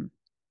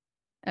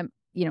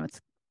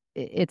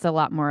 it's a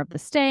lot more of the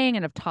staying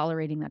and of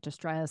tolerating that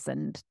distress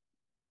and,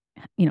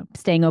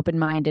 staying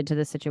open-minded to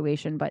the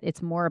situation, but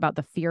it's more about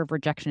the fear of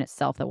rejection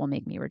itself that will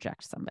make me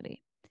reject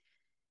somebody.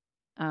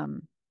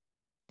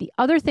 The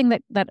other thing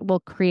that will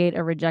create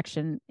a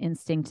rejection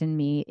instinct in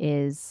me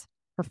is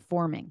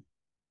performing.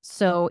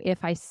 So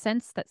if I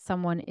sense that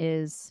someone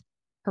is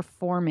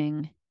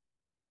performing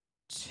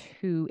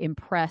to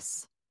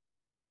impress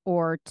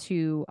or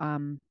to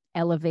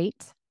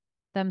elevate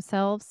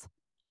themselves,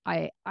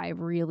 I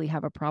really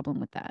have a problem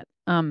with that.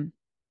 And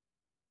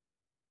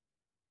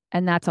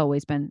that's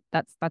always been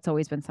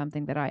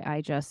something that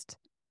I just,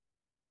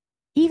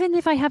 even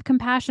if I have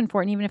compassion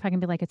for it, and even if I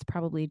can be like, it's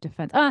probably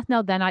defense.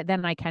 No, then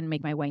I can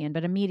make my way in.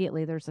 But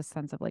immediately there's a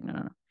sense of like,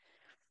 no.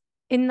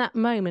 In that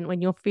moment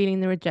when you're feeling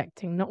the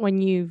rejecting, not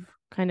when you've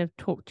kind of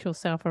talked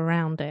yourself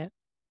around it,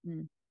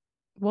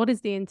 what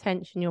is the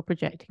intention you're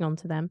projecting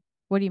onto them?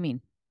 What do you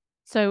mean?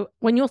 So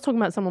when you're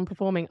talking about someone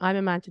performing, I'm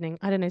imagining,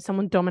 I don't know,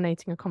 someone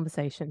dominating a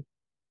conversation.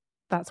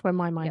 That's where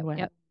my mind went.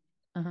 Yep.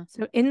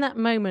 So in that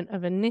moment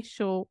of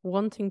initial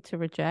wanting to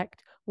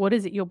reject, what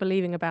is it you're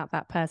believing about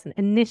that person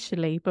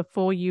initially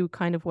before you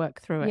kind of work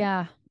through it?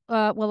 Yeah.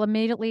 Well,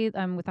 immediately,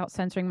 without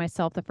censoring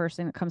myself, the first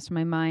thing that comes to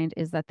my mind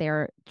is that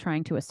they're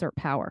trying to assert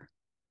power.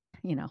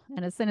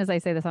 And as soon as I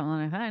say this, I'm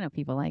like, I know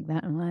people like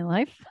that in my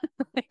life.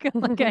 like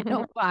I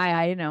know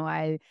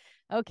why.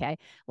 Okay.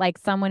 Like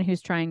someone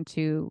who's trying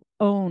to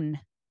own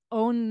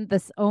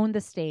the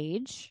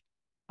stage,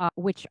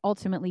 which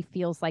ultimately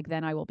feels like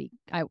then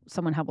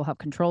someone will have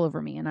control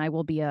over me, and I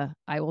will be a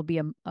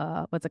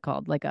what's it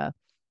called?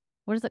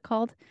 What is it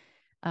called?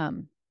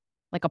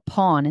 Like a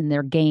pawn in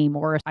their game,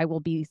 or I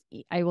will be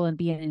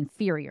an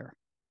inferior.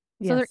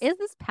 Yes. So there is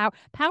this power.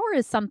 Power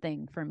is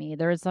something for me.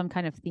 There is some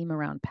kind of theme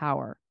around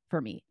power for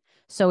me.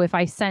 So if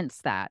I sense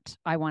that,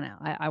 I want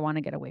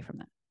to get away from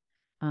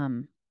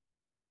that.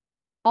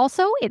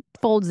 Also, it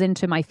folds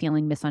into my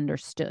feeling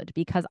misunderstood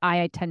because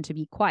I tend to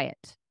be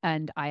quiet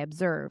and I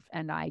observe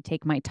and I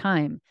take my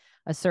time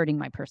asserting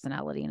my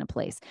personality in a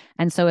place.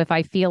 And so if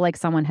I feel like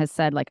someone has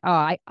said like,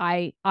 oh,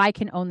 I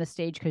can own the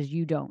stage because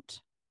you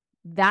don't.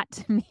 That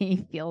to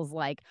me feels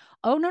like,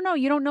 oh, no,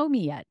 you don't know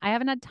me yet. I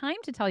haven't had time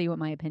to tell you what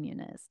my opinion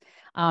is.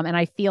 And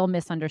I feel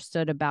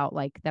misunderstood about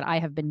like that I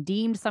have been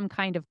deemed some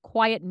kind of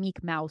quiet,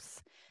 meek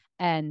mouse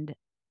and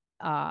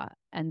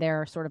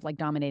they're sort of like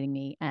dominating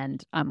me.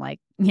 And I'm like,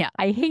 yeah,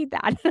 I hate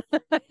that.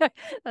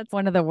 That's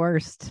one of the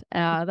worst.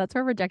 That's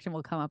where rejection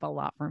will come up a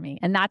lot for me.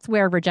 And that's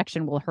where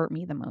rejection will hurt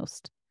me the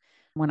most.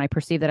 When I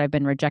perceive that I've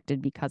been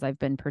rejected because I've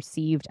been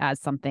perceived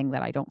as something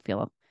that I don't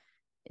feel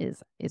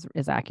is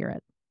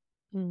accurate.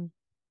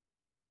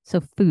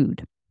 So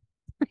food.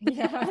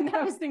 Yeah,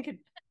 I was thinking,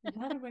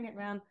 how to bring it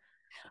around.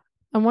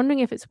 I'm wondering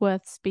if it's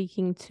worth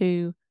speaking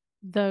to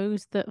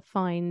those that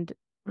find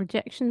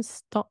rejection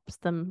stops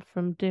them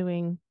from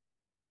doing.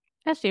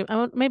 Actually,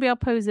 maybe I'll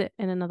pose it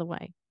in another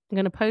way. I'm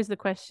going to pose the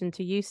question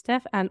to you,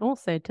 Steph, and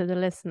also to the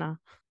listener.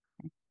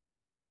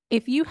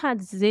 If you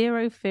had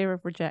zero fear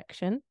of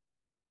rejection,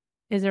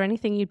 is there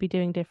anything you'd be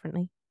doing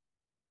differently?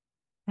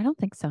 I don't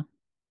think so.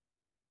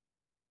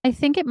 I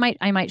think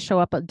I might show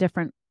up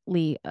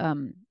differently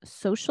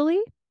socially,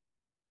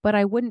 but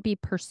I wouldn't be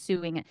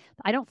pursuing it.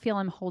 I don't feel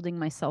I'm holding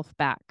myself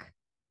back.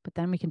 But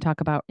then we can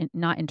talk about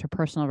not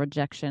interpersonal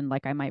rejection,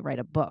 like I might write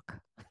a book.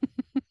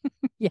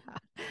 Yeah,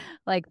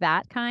 like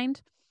that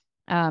kind.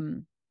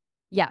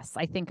 Yes,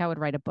 I think I would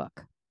write a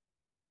book,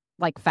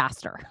 like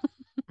faster.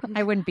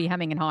 I wouldn't be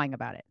hemming and hawing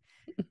about it.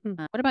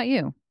 What about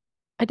you?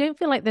 I don't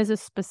feel like there's a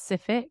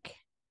specific.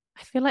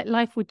 I feel like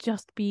life would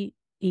just be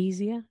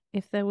easier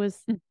if there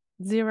was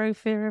zero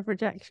fear of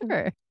rejection.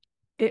 Sure.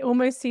 It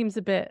almost seems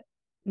a bit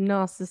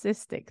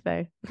narcissistic,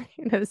 though.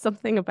 There's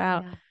something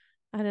about,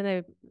 I don't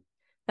know,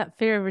 that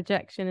fear of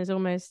rejection is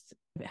almost,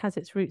 it has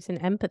its roots in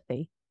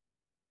empathy.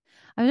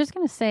 I was just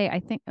going to say, I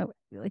think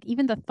like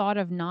even the thought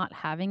of not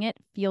having it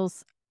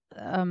feels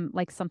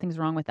like something's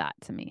wrong with that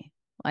to me.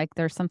 Like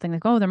there's something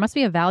like, oh, there must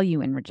be a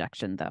value in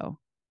rejection, though.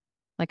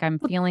 Like I'm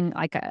feeling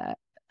like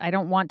I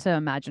don't want to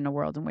imagine a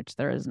world in which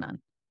there is none.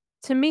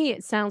 To me,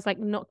 it sounds like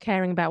not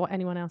caring about what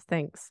anyone else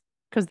thinks.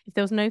 Because if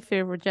there was no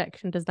fear of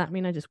rejection, does that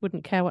mean I just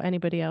wouldn't care what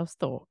anybody else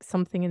thought?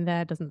 Something in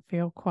there doesn't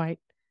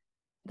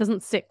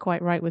sit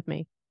quite right with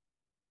me.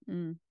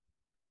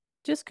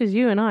 Just because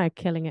you and I are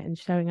killing it and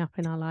showing up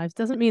in our lives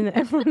doesn't mean that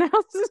everyone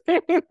else is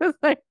feeling the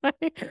same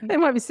way. They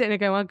might be sitting there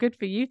going, well, good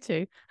for you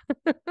two.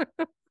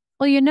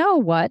 Well, you know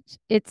what?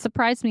 It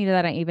surprised me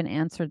that I even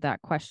answered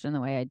that question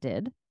the way I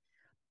did.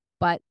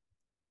 But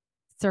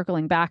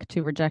circling back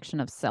to rejection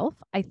of self,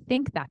 I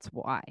think that's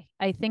why.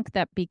 I think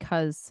that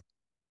because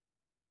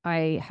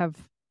I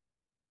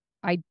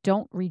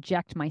don't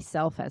reject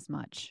myself as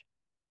much,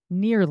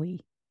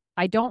 nearly.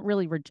 I don't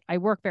really, I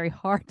work very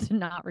hard to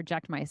not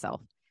reject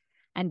myself.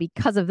 And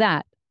because of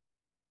that,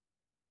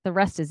 the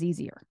rest is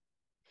easier.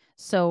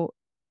 So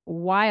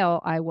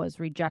while I was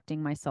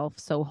rejecting myself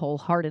so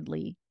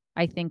wholeheartedly,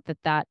 I think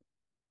that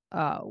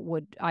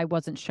I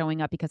wasn't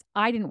showing up because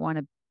I didn't want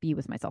to be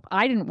with myself.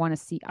 I didn't want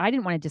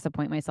to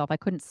disappoint myself. I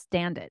couldn't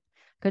stand it.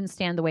 Couldn't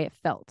stand the way it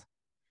felt.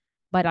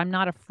 But I'm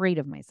not afraid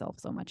of myself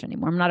so much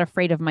anymore. I'm not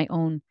afraid of my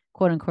own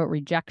quote unquote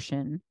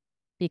rejection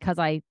because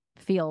I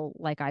feel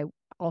like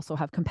also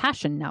have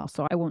compassion now.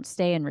 So I won't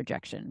stay in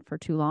rejection for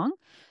too long.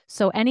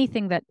 So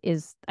anything that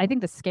is, I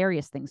think the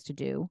scariest things to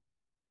do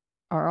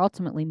are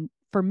ultimately,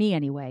 for me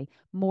anyway,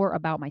 more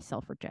about my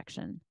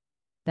self-rejection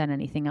than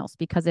anything else.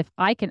 Because if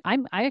I can,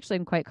 I actually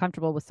am quite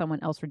comfortable with someone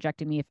else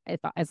rejecting me if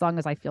as long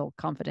as I feel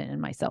confident in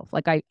myself.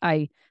 Like it's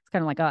kind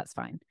of like, oh, that's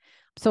fine.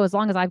 So as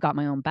long as I've got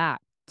my own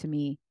back, to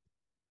me,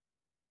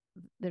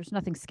 there's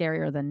nothing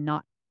scarier than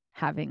not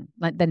having,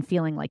 like, than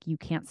feeling like you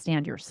can't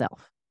stand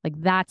yourself. Like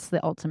that's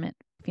the ultimate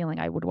feeling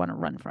I would want to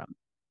run from.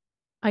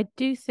 I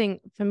do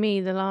think for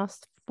me, the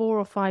last 4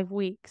 or 5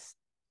 weeks,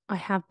 I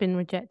have been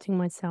rejecting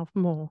myself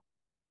more.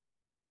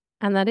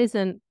 And that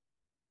isn't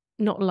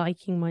not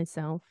liking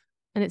myself,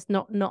 and it's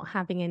not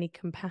having any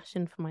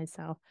compassion for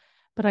myself.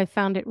 But I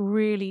found it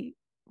really,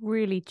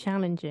 really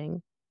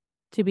challenging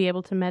to be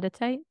able to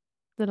meditate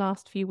the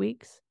last few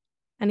weeks.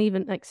 And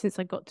even like since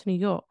I got to New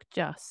York,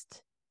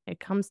 just it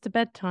comes to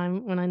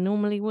bedtime when I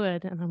normally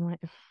would. And I'm like,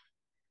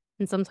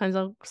 and sometimes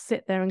I'll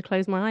sit there and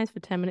close my eyes for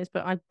 10 minutes,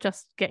 but I'm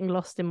just getting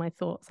lost in my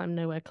thoughts. I'm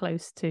nowhere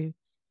close to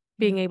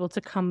being able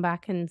to come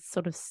back and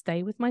sort of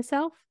stay with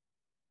myself.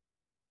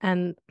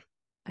 And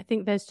I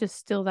think there's just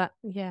still that,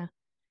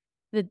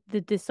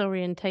 the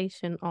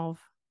disorientation of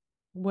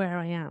where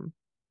I am.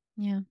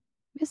 Yeah.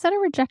 Is that a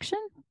rejection?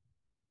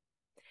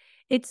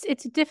 It's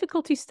a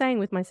difficulty staying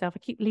with myself. I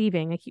keep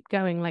leaving. I keep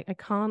going. Like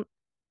I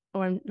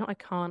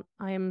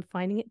am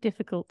finding it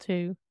difficult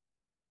to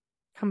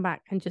come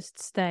back and just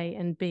stay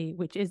and be,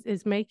 which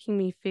is making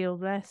me feel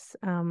less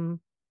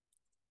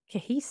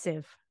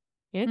cohesive.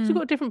 Because we've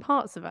got different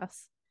parts of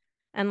us.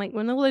 And like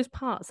when all those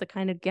parts are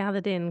kind of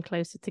gathered in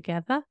closer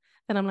together,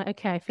 then I'm like,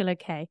 okay, I feel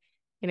okay.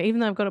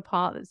 Even though I've got a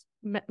part that's,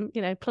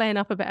 playing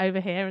up a bit over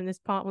here and this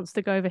part wants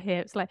to go over here,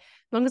 it's like,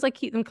 as long as I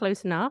keep them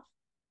close enough,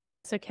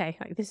 it's okay.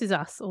 Like this is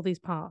us, all these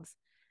parts.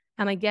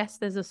 And I guess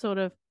there's a sort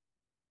of,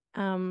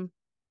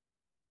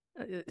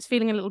 it's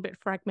feeling a little bit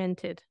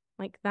fragmented.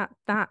 Like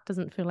that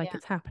doesn't feel like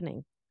it's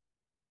happening.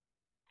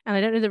 And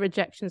I don't know the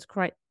rejection's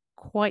quite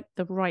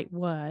the right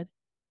word.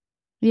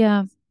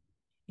 Yeah.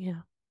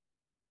 Yeah.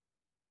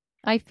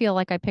 I feel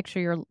like I picture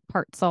your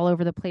parts all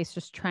over the place,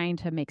 just trying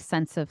to make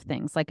sense of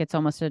things. Like it's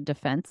almost a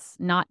defense,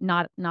 not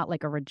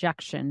like a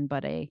rejection,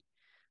 but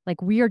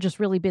like we are just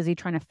really busy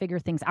trying to figure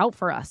things out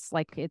for us.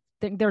 Like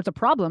there's a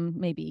problem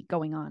maybe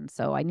going on,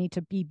 so I need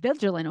to be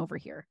vigilant over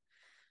here,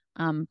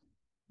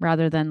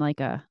 rather than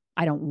like I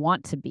don't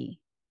want to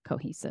be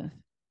cohesive.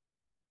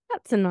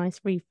 That's a nice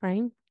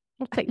reframe.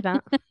 I'll take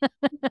that.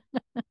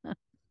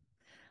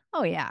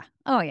 Oh yeah.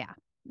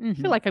 Mm-hmm. I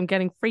feel like I'm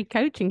getting free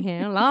coaching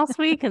here last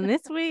week and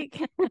this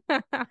week. Well,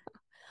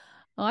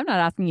 I'm not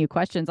asking you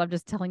questions. I'm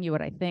just telling you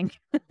what I think.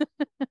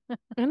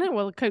 I know.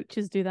 Well, the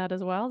coaches do that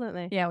as well, don't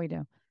they? Yeah, we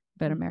do.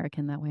 But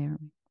American that way,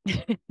 aren't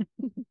we?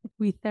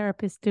 We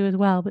therapists do as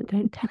well, but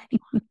don't tell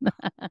anyone.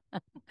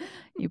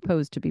 You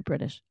pose to be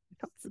British.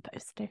 You're not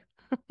supposed to.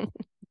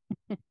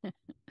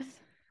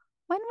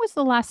 When was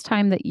the last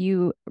time that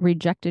you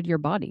rejected your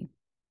body?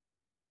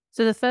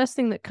 So the first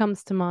thing that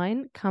comes to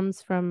mind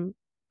comes from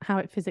how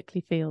it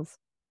physically feels.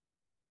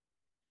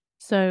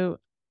 So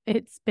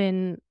it's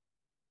been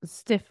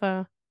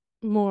stiffer,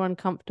 more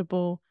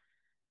uncomfortable.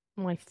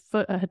 My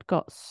foot had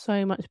got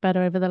so much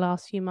better over the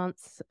last few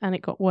months, and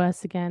it got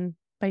worse again,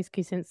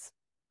 basically since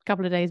a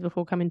couple of days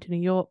before coming to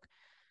New York.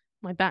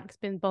 My back's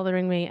been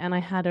bothering me, and I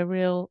had a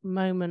real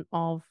moment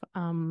of,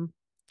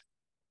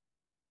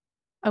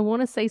 I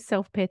want to say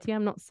self-pity.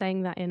 I'm not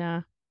saying that in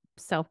a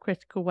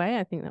self-critical way.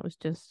 I think that was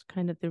just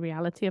kind of the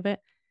reality of it.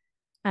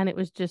 And it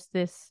was just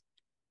this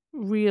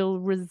real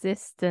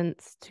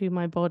resistance to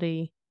my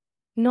body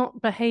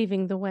not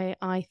behaving the way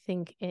I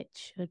think it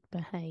should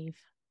behave.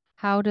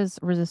 How does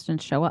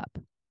resistance show up?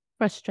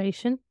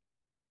 Frustration,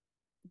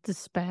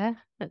 despair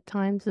at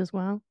times as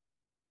well.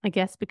 I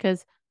guess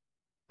because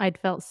I'd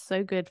felt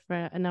so good for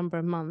a number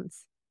of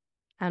months.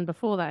 And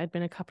before that, it'd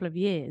been a couple of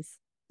years.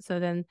 So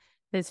then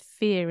there's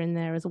fear in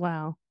there as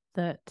well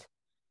that,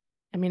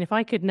 I mean, if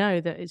I could know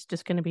that it's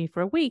just going to be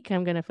for a week,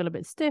 I'm going to feel a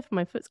bit stiff,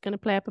 my foot's going to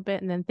play up a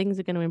bit, and then things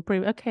are going to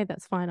improve. Okay,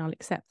 that's fine. I'll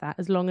accept that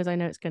as long as I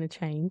know it's going to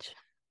change,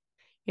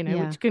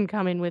 which can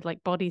come in with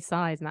like body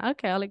size. And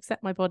okay, I'll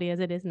accept my body as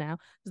it is now,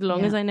 as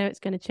long as I know it's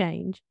going to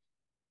change.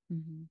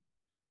 Mm-hmm.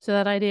 So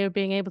that idea of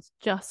being able to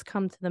just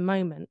come to the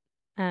moment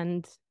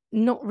and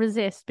not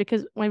resist,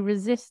 because when I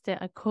resist it,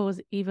 I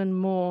cause even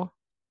more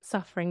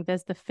suffering.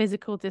 There's the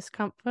physical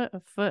discomfort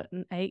of foot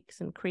and aches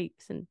and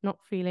creaks and not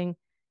feeling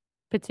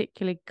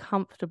particularly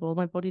comfortable.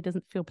 My body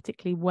doesn't feel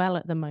particularly well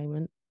at the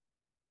moment.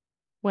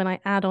 When I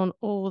add on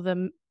all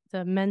the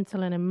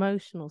mental and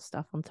emotional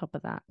stuff on top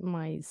of that,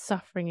 my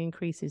suffering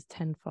increases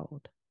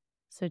tenfold.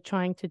 So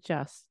trying to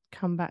just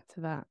come back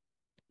to that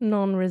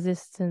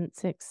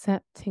non-resistance,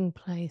 accepting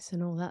place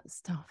and all that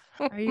stuff.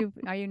 Are you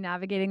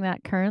navigating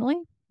that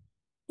currently?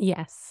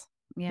 Yes.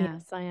 Yeah.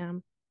 Yes, I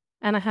am.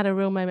 And I had a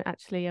real moment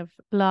actually of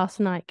last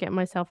night getting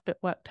myself a bit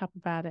worked up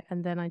about it.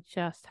 And then I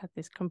just had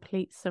this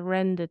complete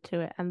surrender to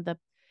it. And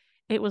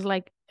it was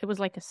like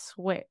a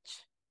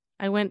switch.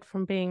 I went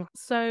from being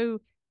so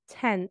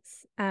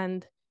tense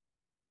and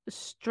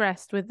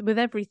stressed with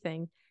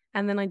everything,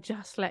 and then I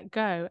just let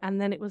go, and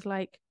then it was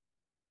like,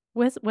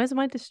 where's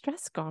my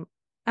distress gone?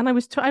 And I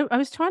was trying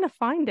to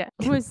find it.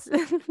 I was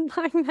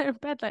lying there in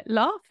bed, like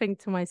laughing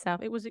to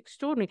myself. It was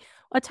extraordinary.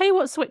 I'll tell you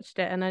what switched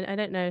it, and I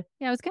don't know.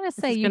 Yeah, I was gonna This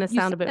say is gonna you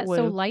sound a said bit that woo.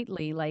 so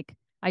lightly, like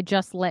I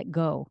just let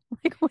go.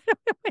 Like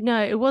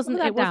No, it wasn't.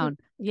 that It wasn't. down.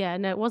 Yeah,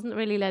 no, it wasn't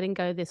really letting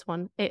go. This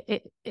one,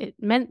 it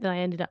meant that I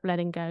ended up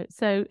letting go.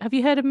 So, have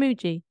you heard of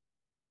Muji?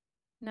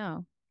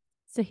 No.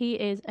 So he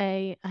is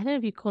I don't know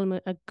if you call him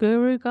a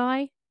guru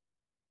guy.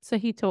 So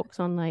he talks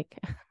on like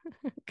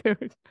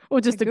guru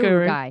or just a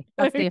guru. Guy.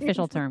 That's the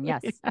official term.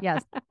 Yes.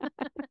 Yes.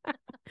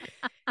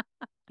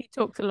 He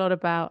talks a lot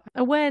about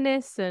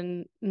awareness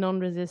and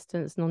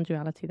non-resistance,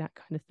 non-duality, that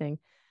kind of thing.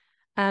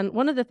 And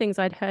one of the things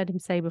I'd heard him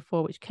say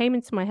before, which came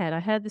into my head, I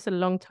heard this a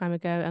long time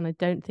ago, and I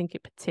don't think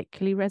it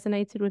particularly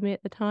resonated with me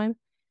at the time.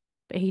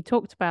 But he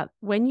talked about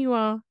when you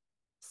are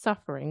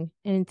suffering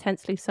and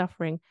intensely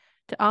suffering,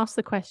 to ask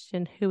the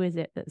question, who is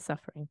it that's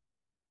suffering?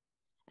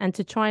 And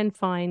to try and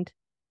find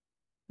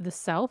the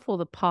self or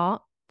the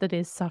part that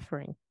is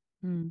suffering.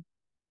 Mm.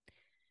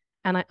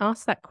 And I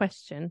asked that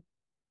question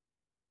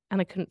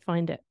and I couldn't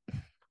find it.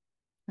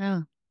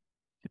 Oh.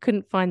 I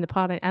couldn't find the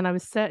part, and I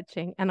was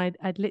searching, and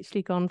I'd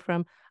literally gone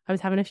from I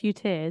was having a few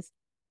tears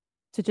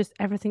to just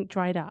everything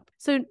dried up.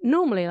 So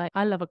normally, like,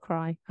 I love a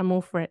cry. I'm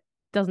all for it.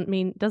 Doesn't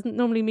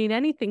normally mean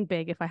anything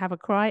big if I have a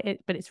cry,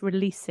 but it's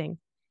releasing.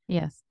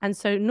 Yes. And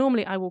so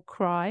normally I will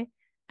cry,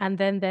 and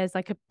then there's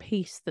like a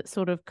peace that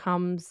sort of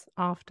comes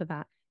after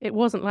that. It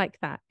wasn't like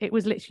that. It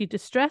was literally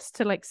distress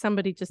to like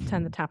somebody just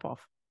turn the tap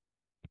off.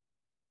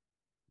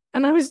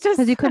 And I was just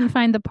because you couldn't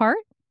find the part.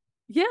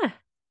 Yeah.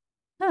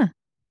 Huh.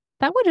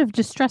 That would have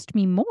distressed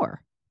me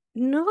more.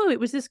 No, it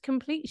was this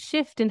complete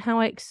shift in how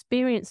I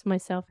experienced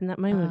myself in that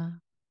moment.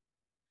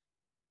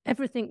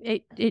 Everything,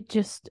 it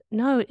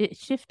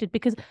shifted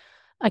because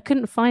I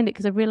couldn't find it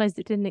because I realized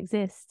it didn't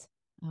exist.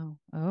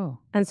 Oh.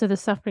 And so the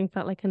suffering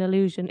felt like an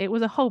illusion. It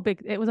was a whole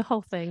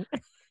thing.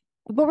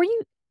 What were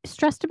you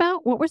stressed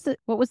about? What was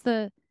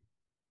the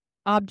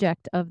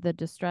object of the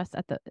distress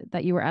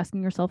that you were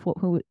asking yourself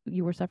who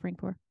you were suffering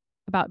for?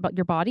 About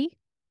your body?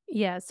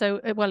 Yeah. So,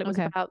 it was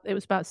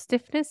about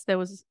stiffness. There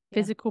was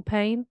physical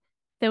pain.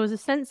 There was a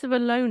sense of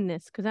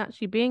aloneness because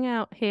actually being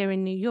out here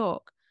in New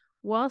York,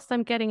 whilst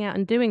I'm getting out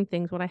and doing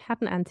things, what I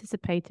hadn't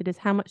anticipated is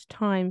how much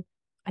time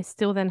I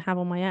still then have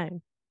on my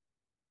own.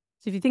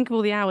 So if you think of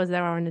all the hours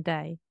there are in a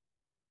day,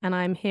 and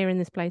I'm here in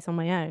this place on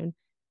my own,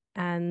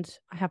 and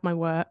I have my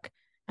work,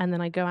 and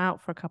then I go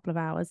out for a couple of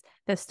hours,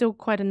 there's still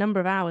quite a number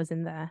of hours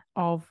in there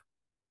of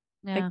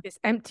like this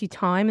empty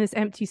time, this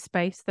empty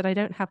space that I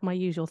don't have my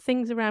usual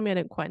things around me. I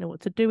don't quite know what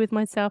to do with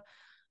myself.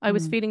 I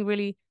was feeling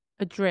really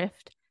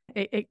adrift.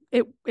 It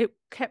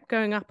kept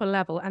going up a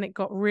level, and it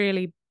got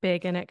really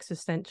big and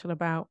existential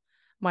about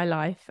my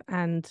life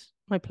and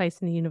my place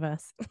in the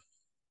universe.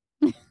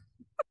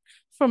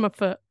 From a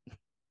foot.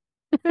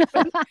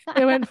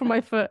 It went from my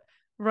foot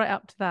right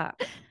up to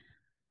that.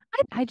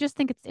 I just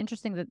think it's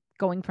interesting that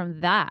going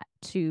from that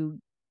to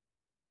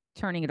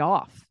turning it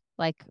off.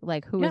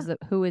 Like who is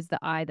the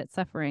I that's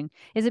suffering?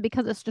 Is it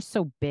because it's just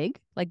so big?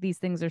 Like these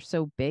things are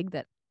so big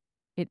that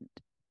I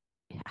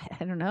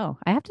don't know.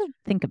 I have to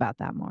think about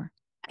that more.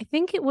 I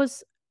think it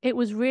was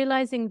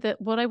realizing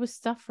that what I was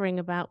suffering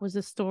about was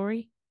a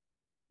story.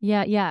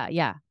 Yeah.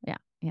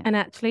 And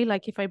actually,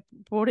 like if I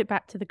brought it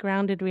back to the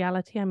grounded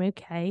reality, I'm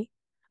okay.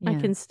 I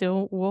can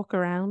still walk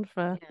around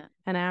for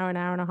an hour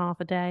and a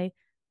half a day.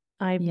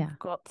 I've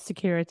got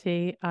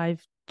security.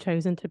 I've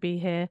chosen to be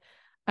here.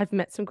 I've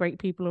met some great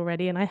people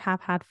already, and I have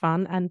had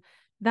fun. And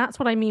that's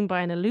what I mean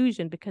by an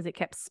illusion, because it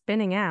kept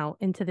spinning out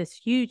into this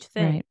huge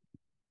thing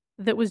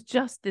that was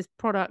just this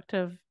product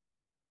of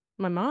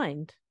my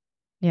mind.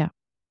 Yeah.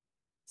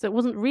 So it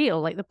wasn't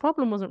real. Like the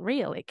problem wasn't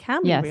real. It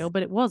can be real,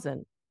 but it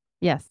wasn't.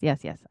 Yes.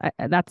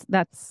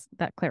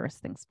 That clears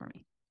things for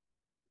me.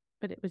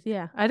 But it was,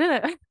 I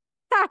don't know.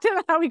 I don't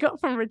know how we got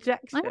from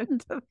rejection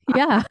to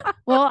that.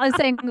 Well, I was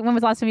saying, when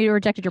was the last time you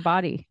rejected your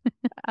body?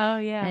 Oh,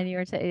 yeah. And you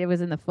were it was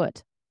in the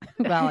foot.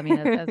 Well, I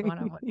mean, that's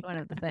one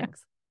of the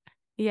things.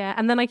 Yeah.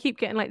 And then I keep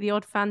getting like the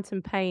odd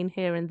phantom pain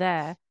here and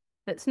there.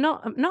 That's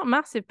not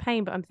massive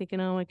pain, but I'm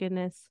thinking, oh my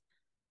goodness.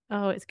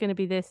 Oh, it's going to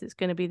be this, it's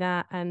going to be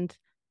that. And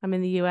I'm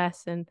in the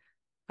US, and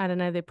I don't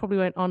know, they probably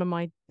won't honor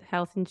my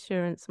health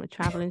insurance, my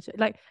travel insurance,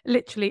 like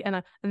literally.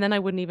 And then I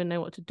wouldn't even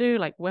know what to do.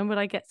 Like, when would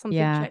I get something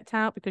checked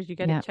out? Because you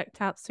get it checked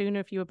out sooner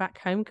if you were back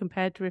home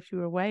compared to if you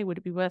were away. Would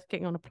it be worth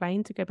getting on a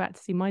plane to go back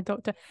to see my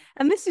doctor?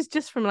 And this is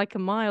just from like a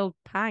mild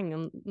pang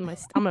on my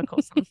stomach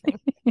or something,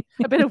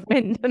 a bit of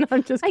wind. And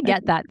I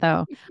get that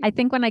though. I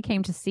think when I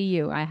came to see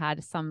you, I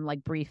had some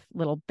like brief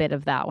little bit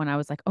of that when I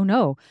was like, oh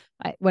no,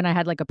 when I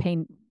had like a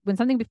pain, when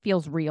something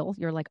feels real,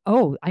 you're like,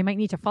 oh, I might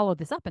need to follow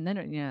this up. And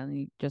then,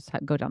 you just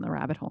go down the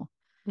rabbit hole.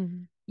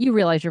 Mm-hmm. You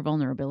realize your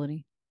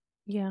vulnerability.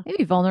 Yeah.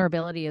 Maybe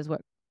vulnerability is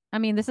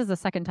this is the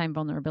second time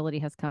vulnerability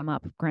has come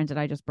up. Granted,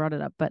 I just brought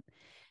it up, but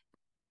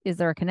is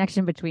there a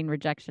connection between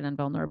rejection and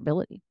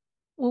vulnerability?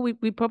 Well,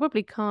 we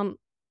probably can't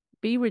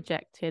be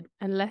rejected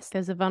unless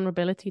there's a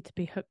vulnerability to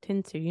be hooked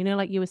into. You know,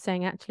 like you were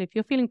saying, actually, if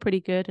you're feeling pretty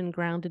good and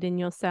grounded in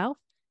yourself,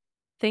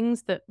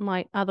 things that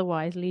might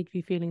otherwise leave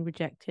you feeling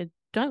rejected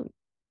don't.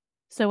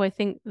 So I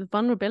think the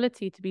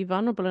vulnerability, to be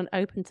vulnerable and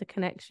open to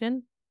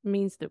connection,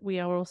 means that we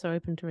are also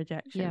open to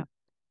rejection. Yeah.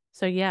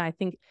 So yeah, I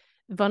think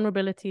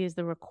vulnerability is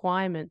the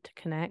requirement to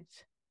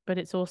connect, but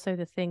it's also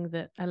the thing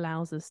that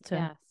allows us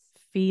to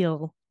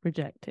feel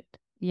rejected.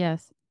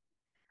 Yes.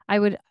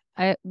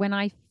 When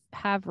I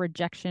have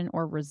rejection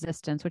or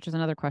resistance, which is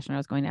another question I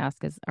was going to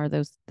ask, are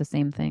those the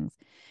same things?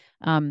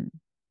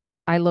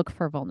 I look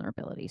for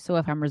vulnerability. So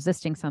if I'm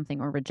resisting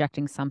something or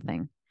rejecting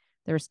something,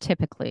 there's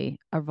typically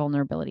a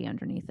vulnerability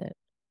underneath it.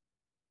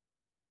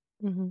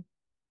 Mm-hmm.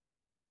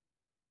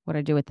 What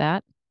I do with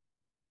that?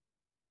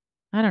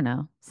 I don't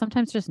know.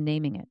 Sometimes just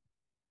naming it,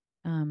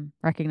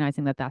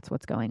 recognizing that that's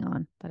what's going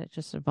on, that it's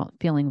just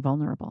feeling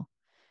vulnerable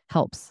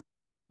helps.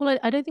 Well,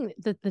 I don't think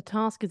that the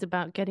task is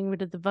about getting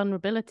rid of the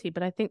vulnerability,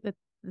 but I think that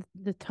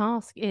the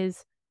task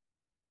is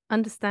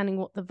understanding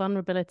what the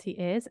vulnerability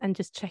is and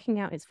just checking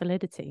out its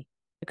validity.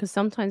 Because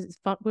sometimes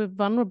we're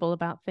vulnerable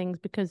about things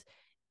because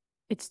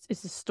it's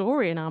a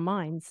story in our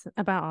minds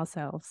about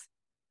ourselves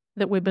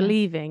that we're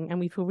believing, and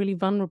we feel really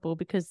vulnerable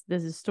because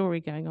there's a story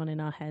going on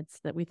in our heads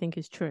that we think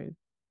is true.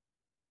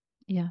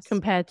 Yes.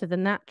 Compared to the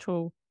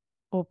natural,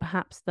 or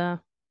perhaps I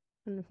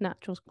don't know if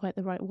natural is quite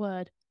the right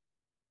word,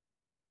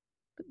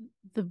 but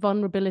the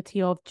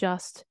vulnerability of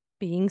just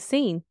being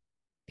seen.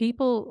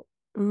 People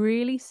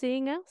really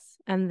seeing us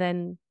and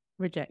then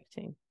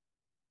rejecting.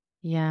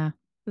 Yeah.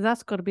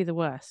 That's got to be the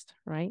worst,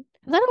 right?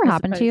 Has that ever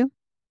happened to you?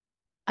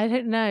 I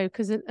don't know,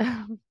 because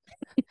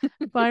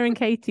Byron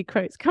Katie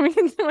quotes coming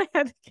into my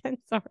head again.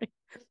 Sorry.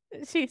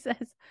 She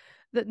says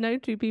that no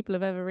two people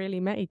have ever really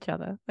met each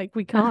other. Like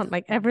we can't,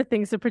 like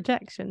everything's a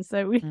projection.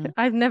 So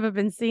I've never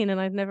been seen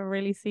and I've never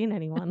really seen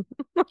anyone.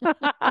 We're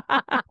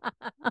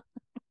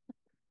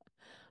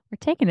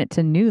taking it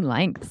to new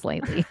lengths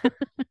lately.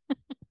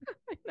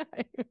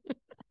 I know.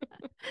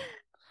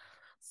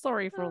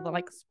 Sorry for all the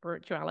like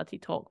spirituality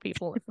talk,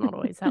 people. It's not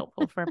always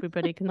helpful for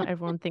everybody because not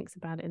everyone thinks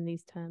about it in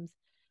these terms.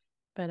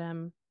 But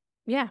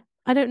yeah,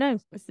 I don't know.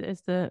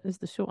 Is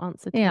the short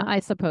answer to that. I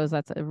suppose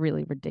that's a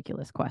really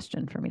ridiculous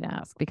question for me to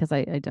ask because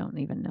I don't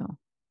even know.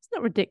 It's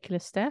not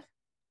ridiculous, Steph.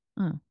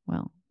 Oh,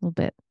 well, a little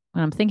bit.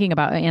 When I'm thinking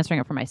about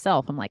answering it for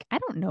myself, I'm like, I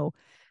don't know.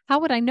 How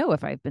would I know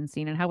if I've been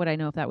seen, and how would I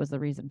know if that was the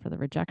reason for the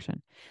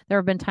rejection? There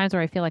have been times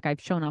where I feel like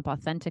I've shown up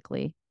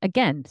authentically.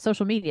 Again,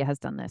 social media has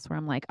done this where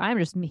I'm like, I'm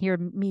just here,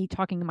 me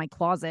talking in my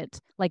closet,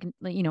 like,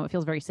 it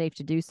feels very safe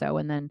to do so.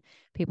 And then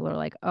people are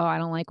like, oh, I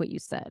don't like what you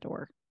said,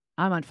 or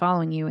I'm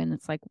unfollowing you. And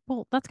it's like,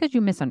 well, that's because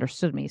you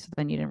misunderstood me. So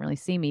then you didn't really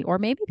see me. Or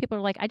maybe people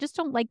are like, I just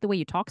don't like the way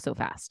you talk so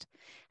fast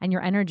and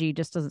your energy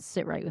just doesn't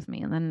sit right with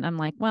me. And then I'm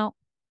like, well,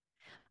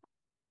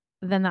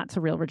 then that's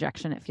a real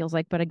rejection, it feels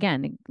like. But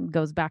again, it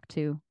goes back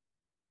to,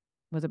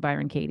 was it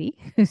Byron Katie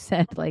who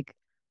said, like,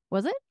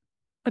 was it?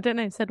 I don't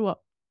know. Said what?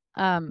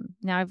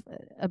 Now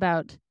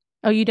about.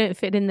 Oh, you don't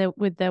fit in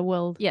with their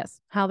world.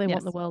 Yes. How they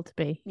want the world to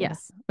be.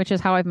 Yes. Which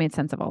is how I've made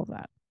sense of all of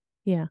that.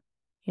 Yeah.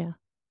 Yeah.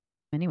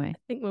 Anyway. I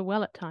think we're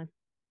well at time.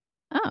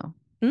 Oh.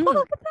 Well,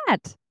 look at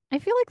that. I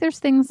feel like there's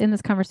things in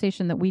this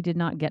conversation that we did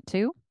not get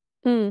to.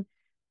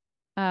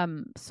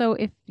 So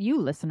if you,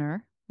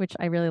 listener, which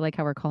I really like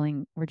how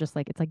we're just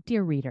like, it's like,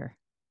 dear reader,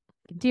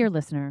 dear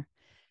listener,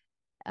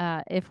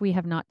 if we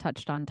have not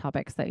touched on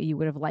topics that you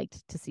would have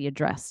liked to see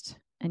addressed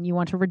and you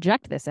want to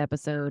reject this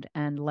episode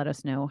and let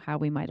us know how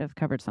we might have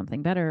covered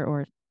something better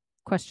or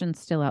questions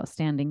still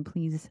outstanding,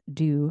 please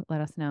do let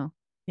us know.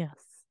 Yes.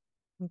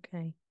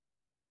 Okay.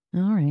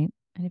 All right.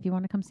 And if you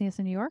want to come see us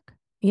in New York?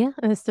 Yeah.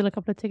 And there's still a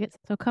couple of tickets.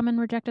 So come and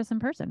reject us in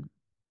person.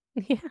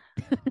 Yeah.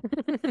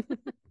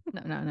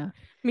 No.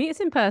 Meet us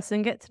in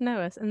person, get to know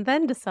us, and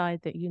then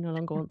decide that you no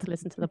longer want to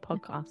listen to the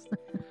podcast.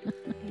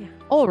 Yeah.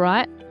 All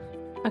right.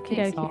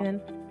 Okay,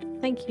 then.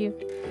 Thank you.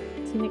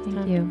 See you next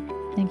time.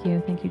 Thank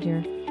you. Thank you,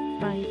 dear.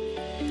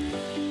 Bye.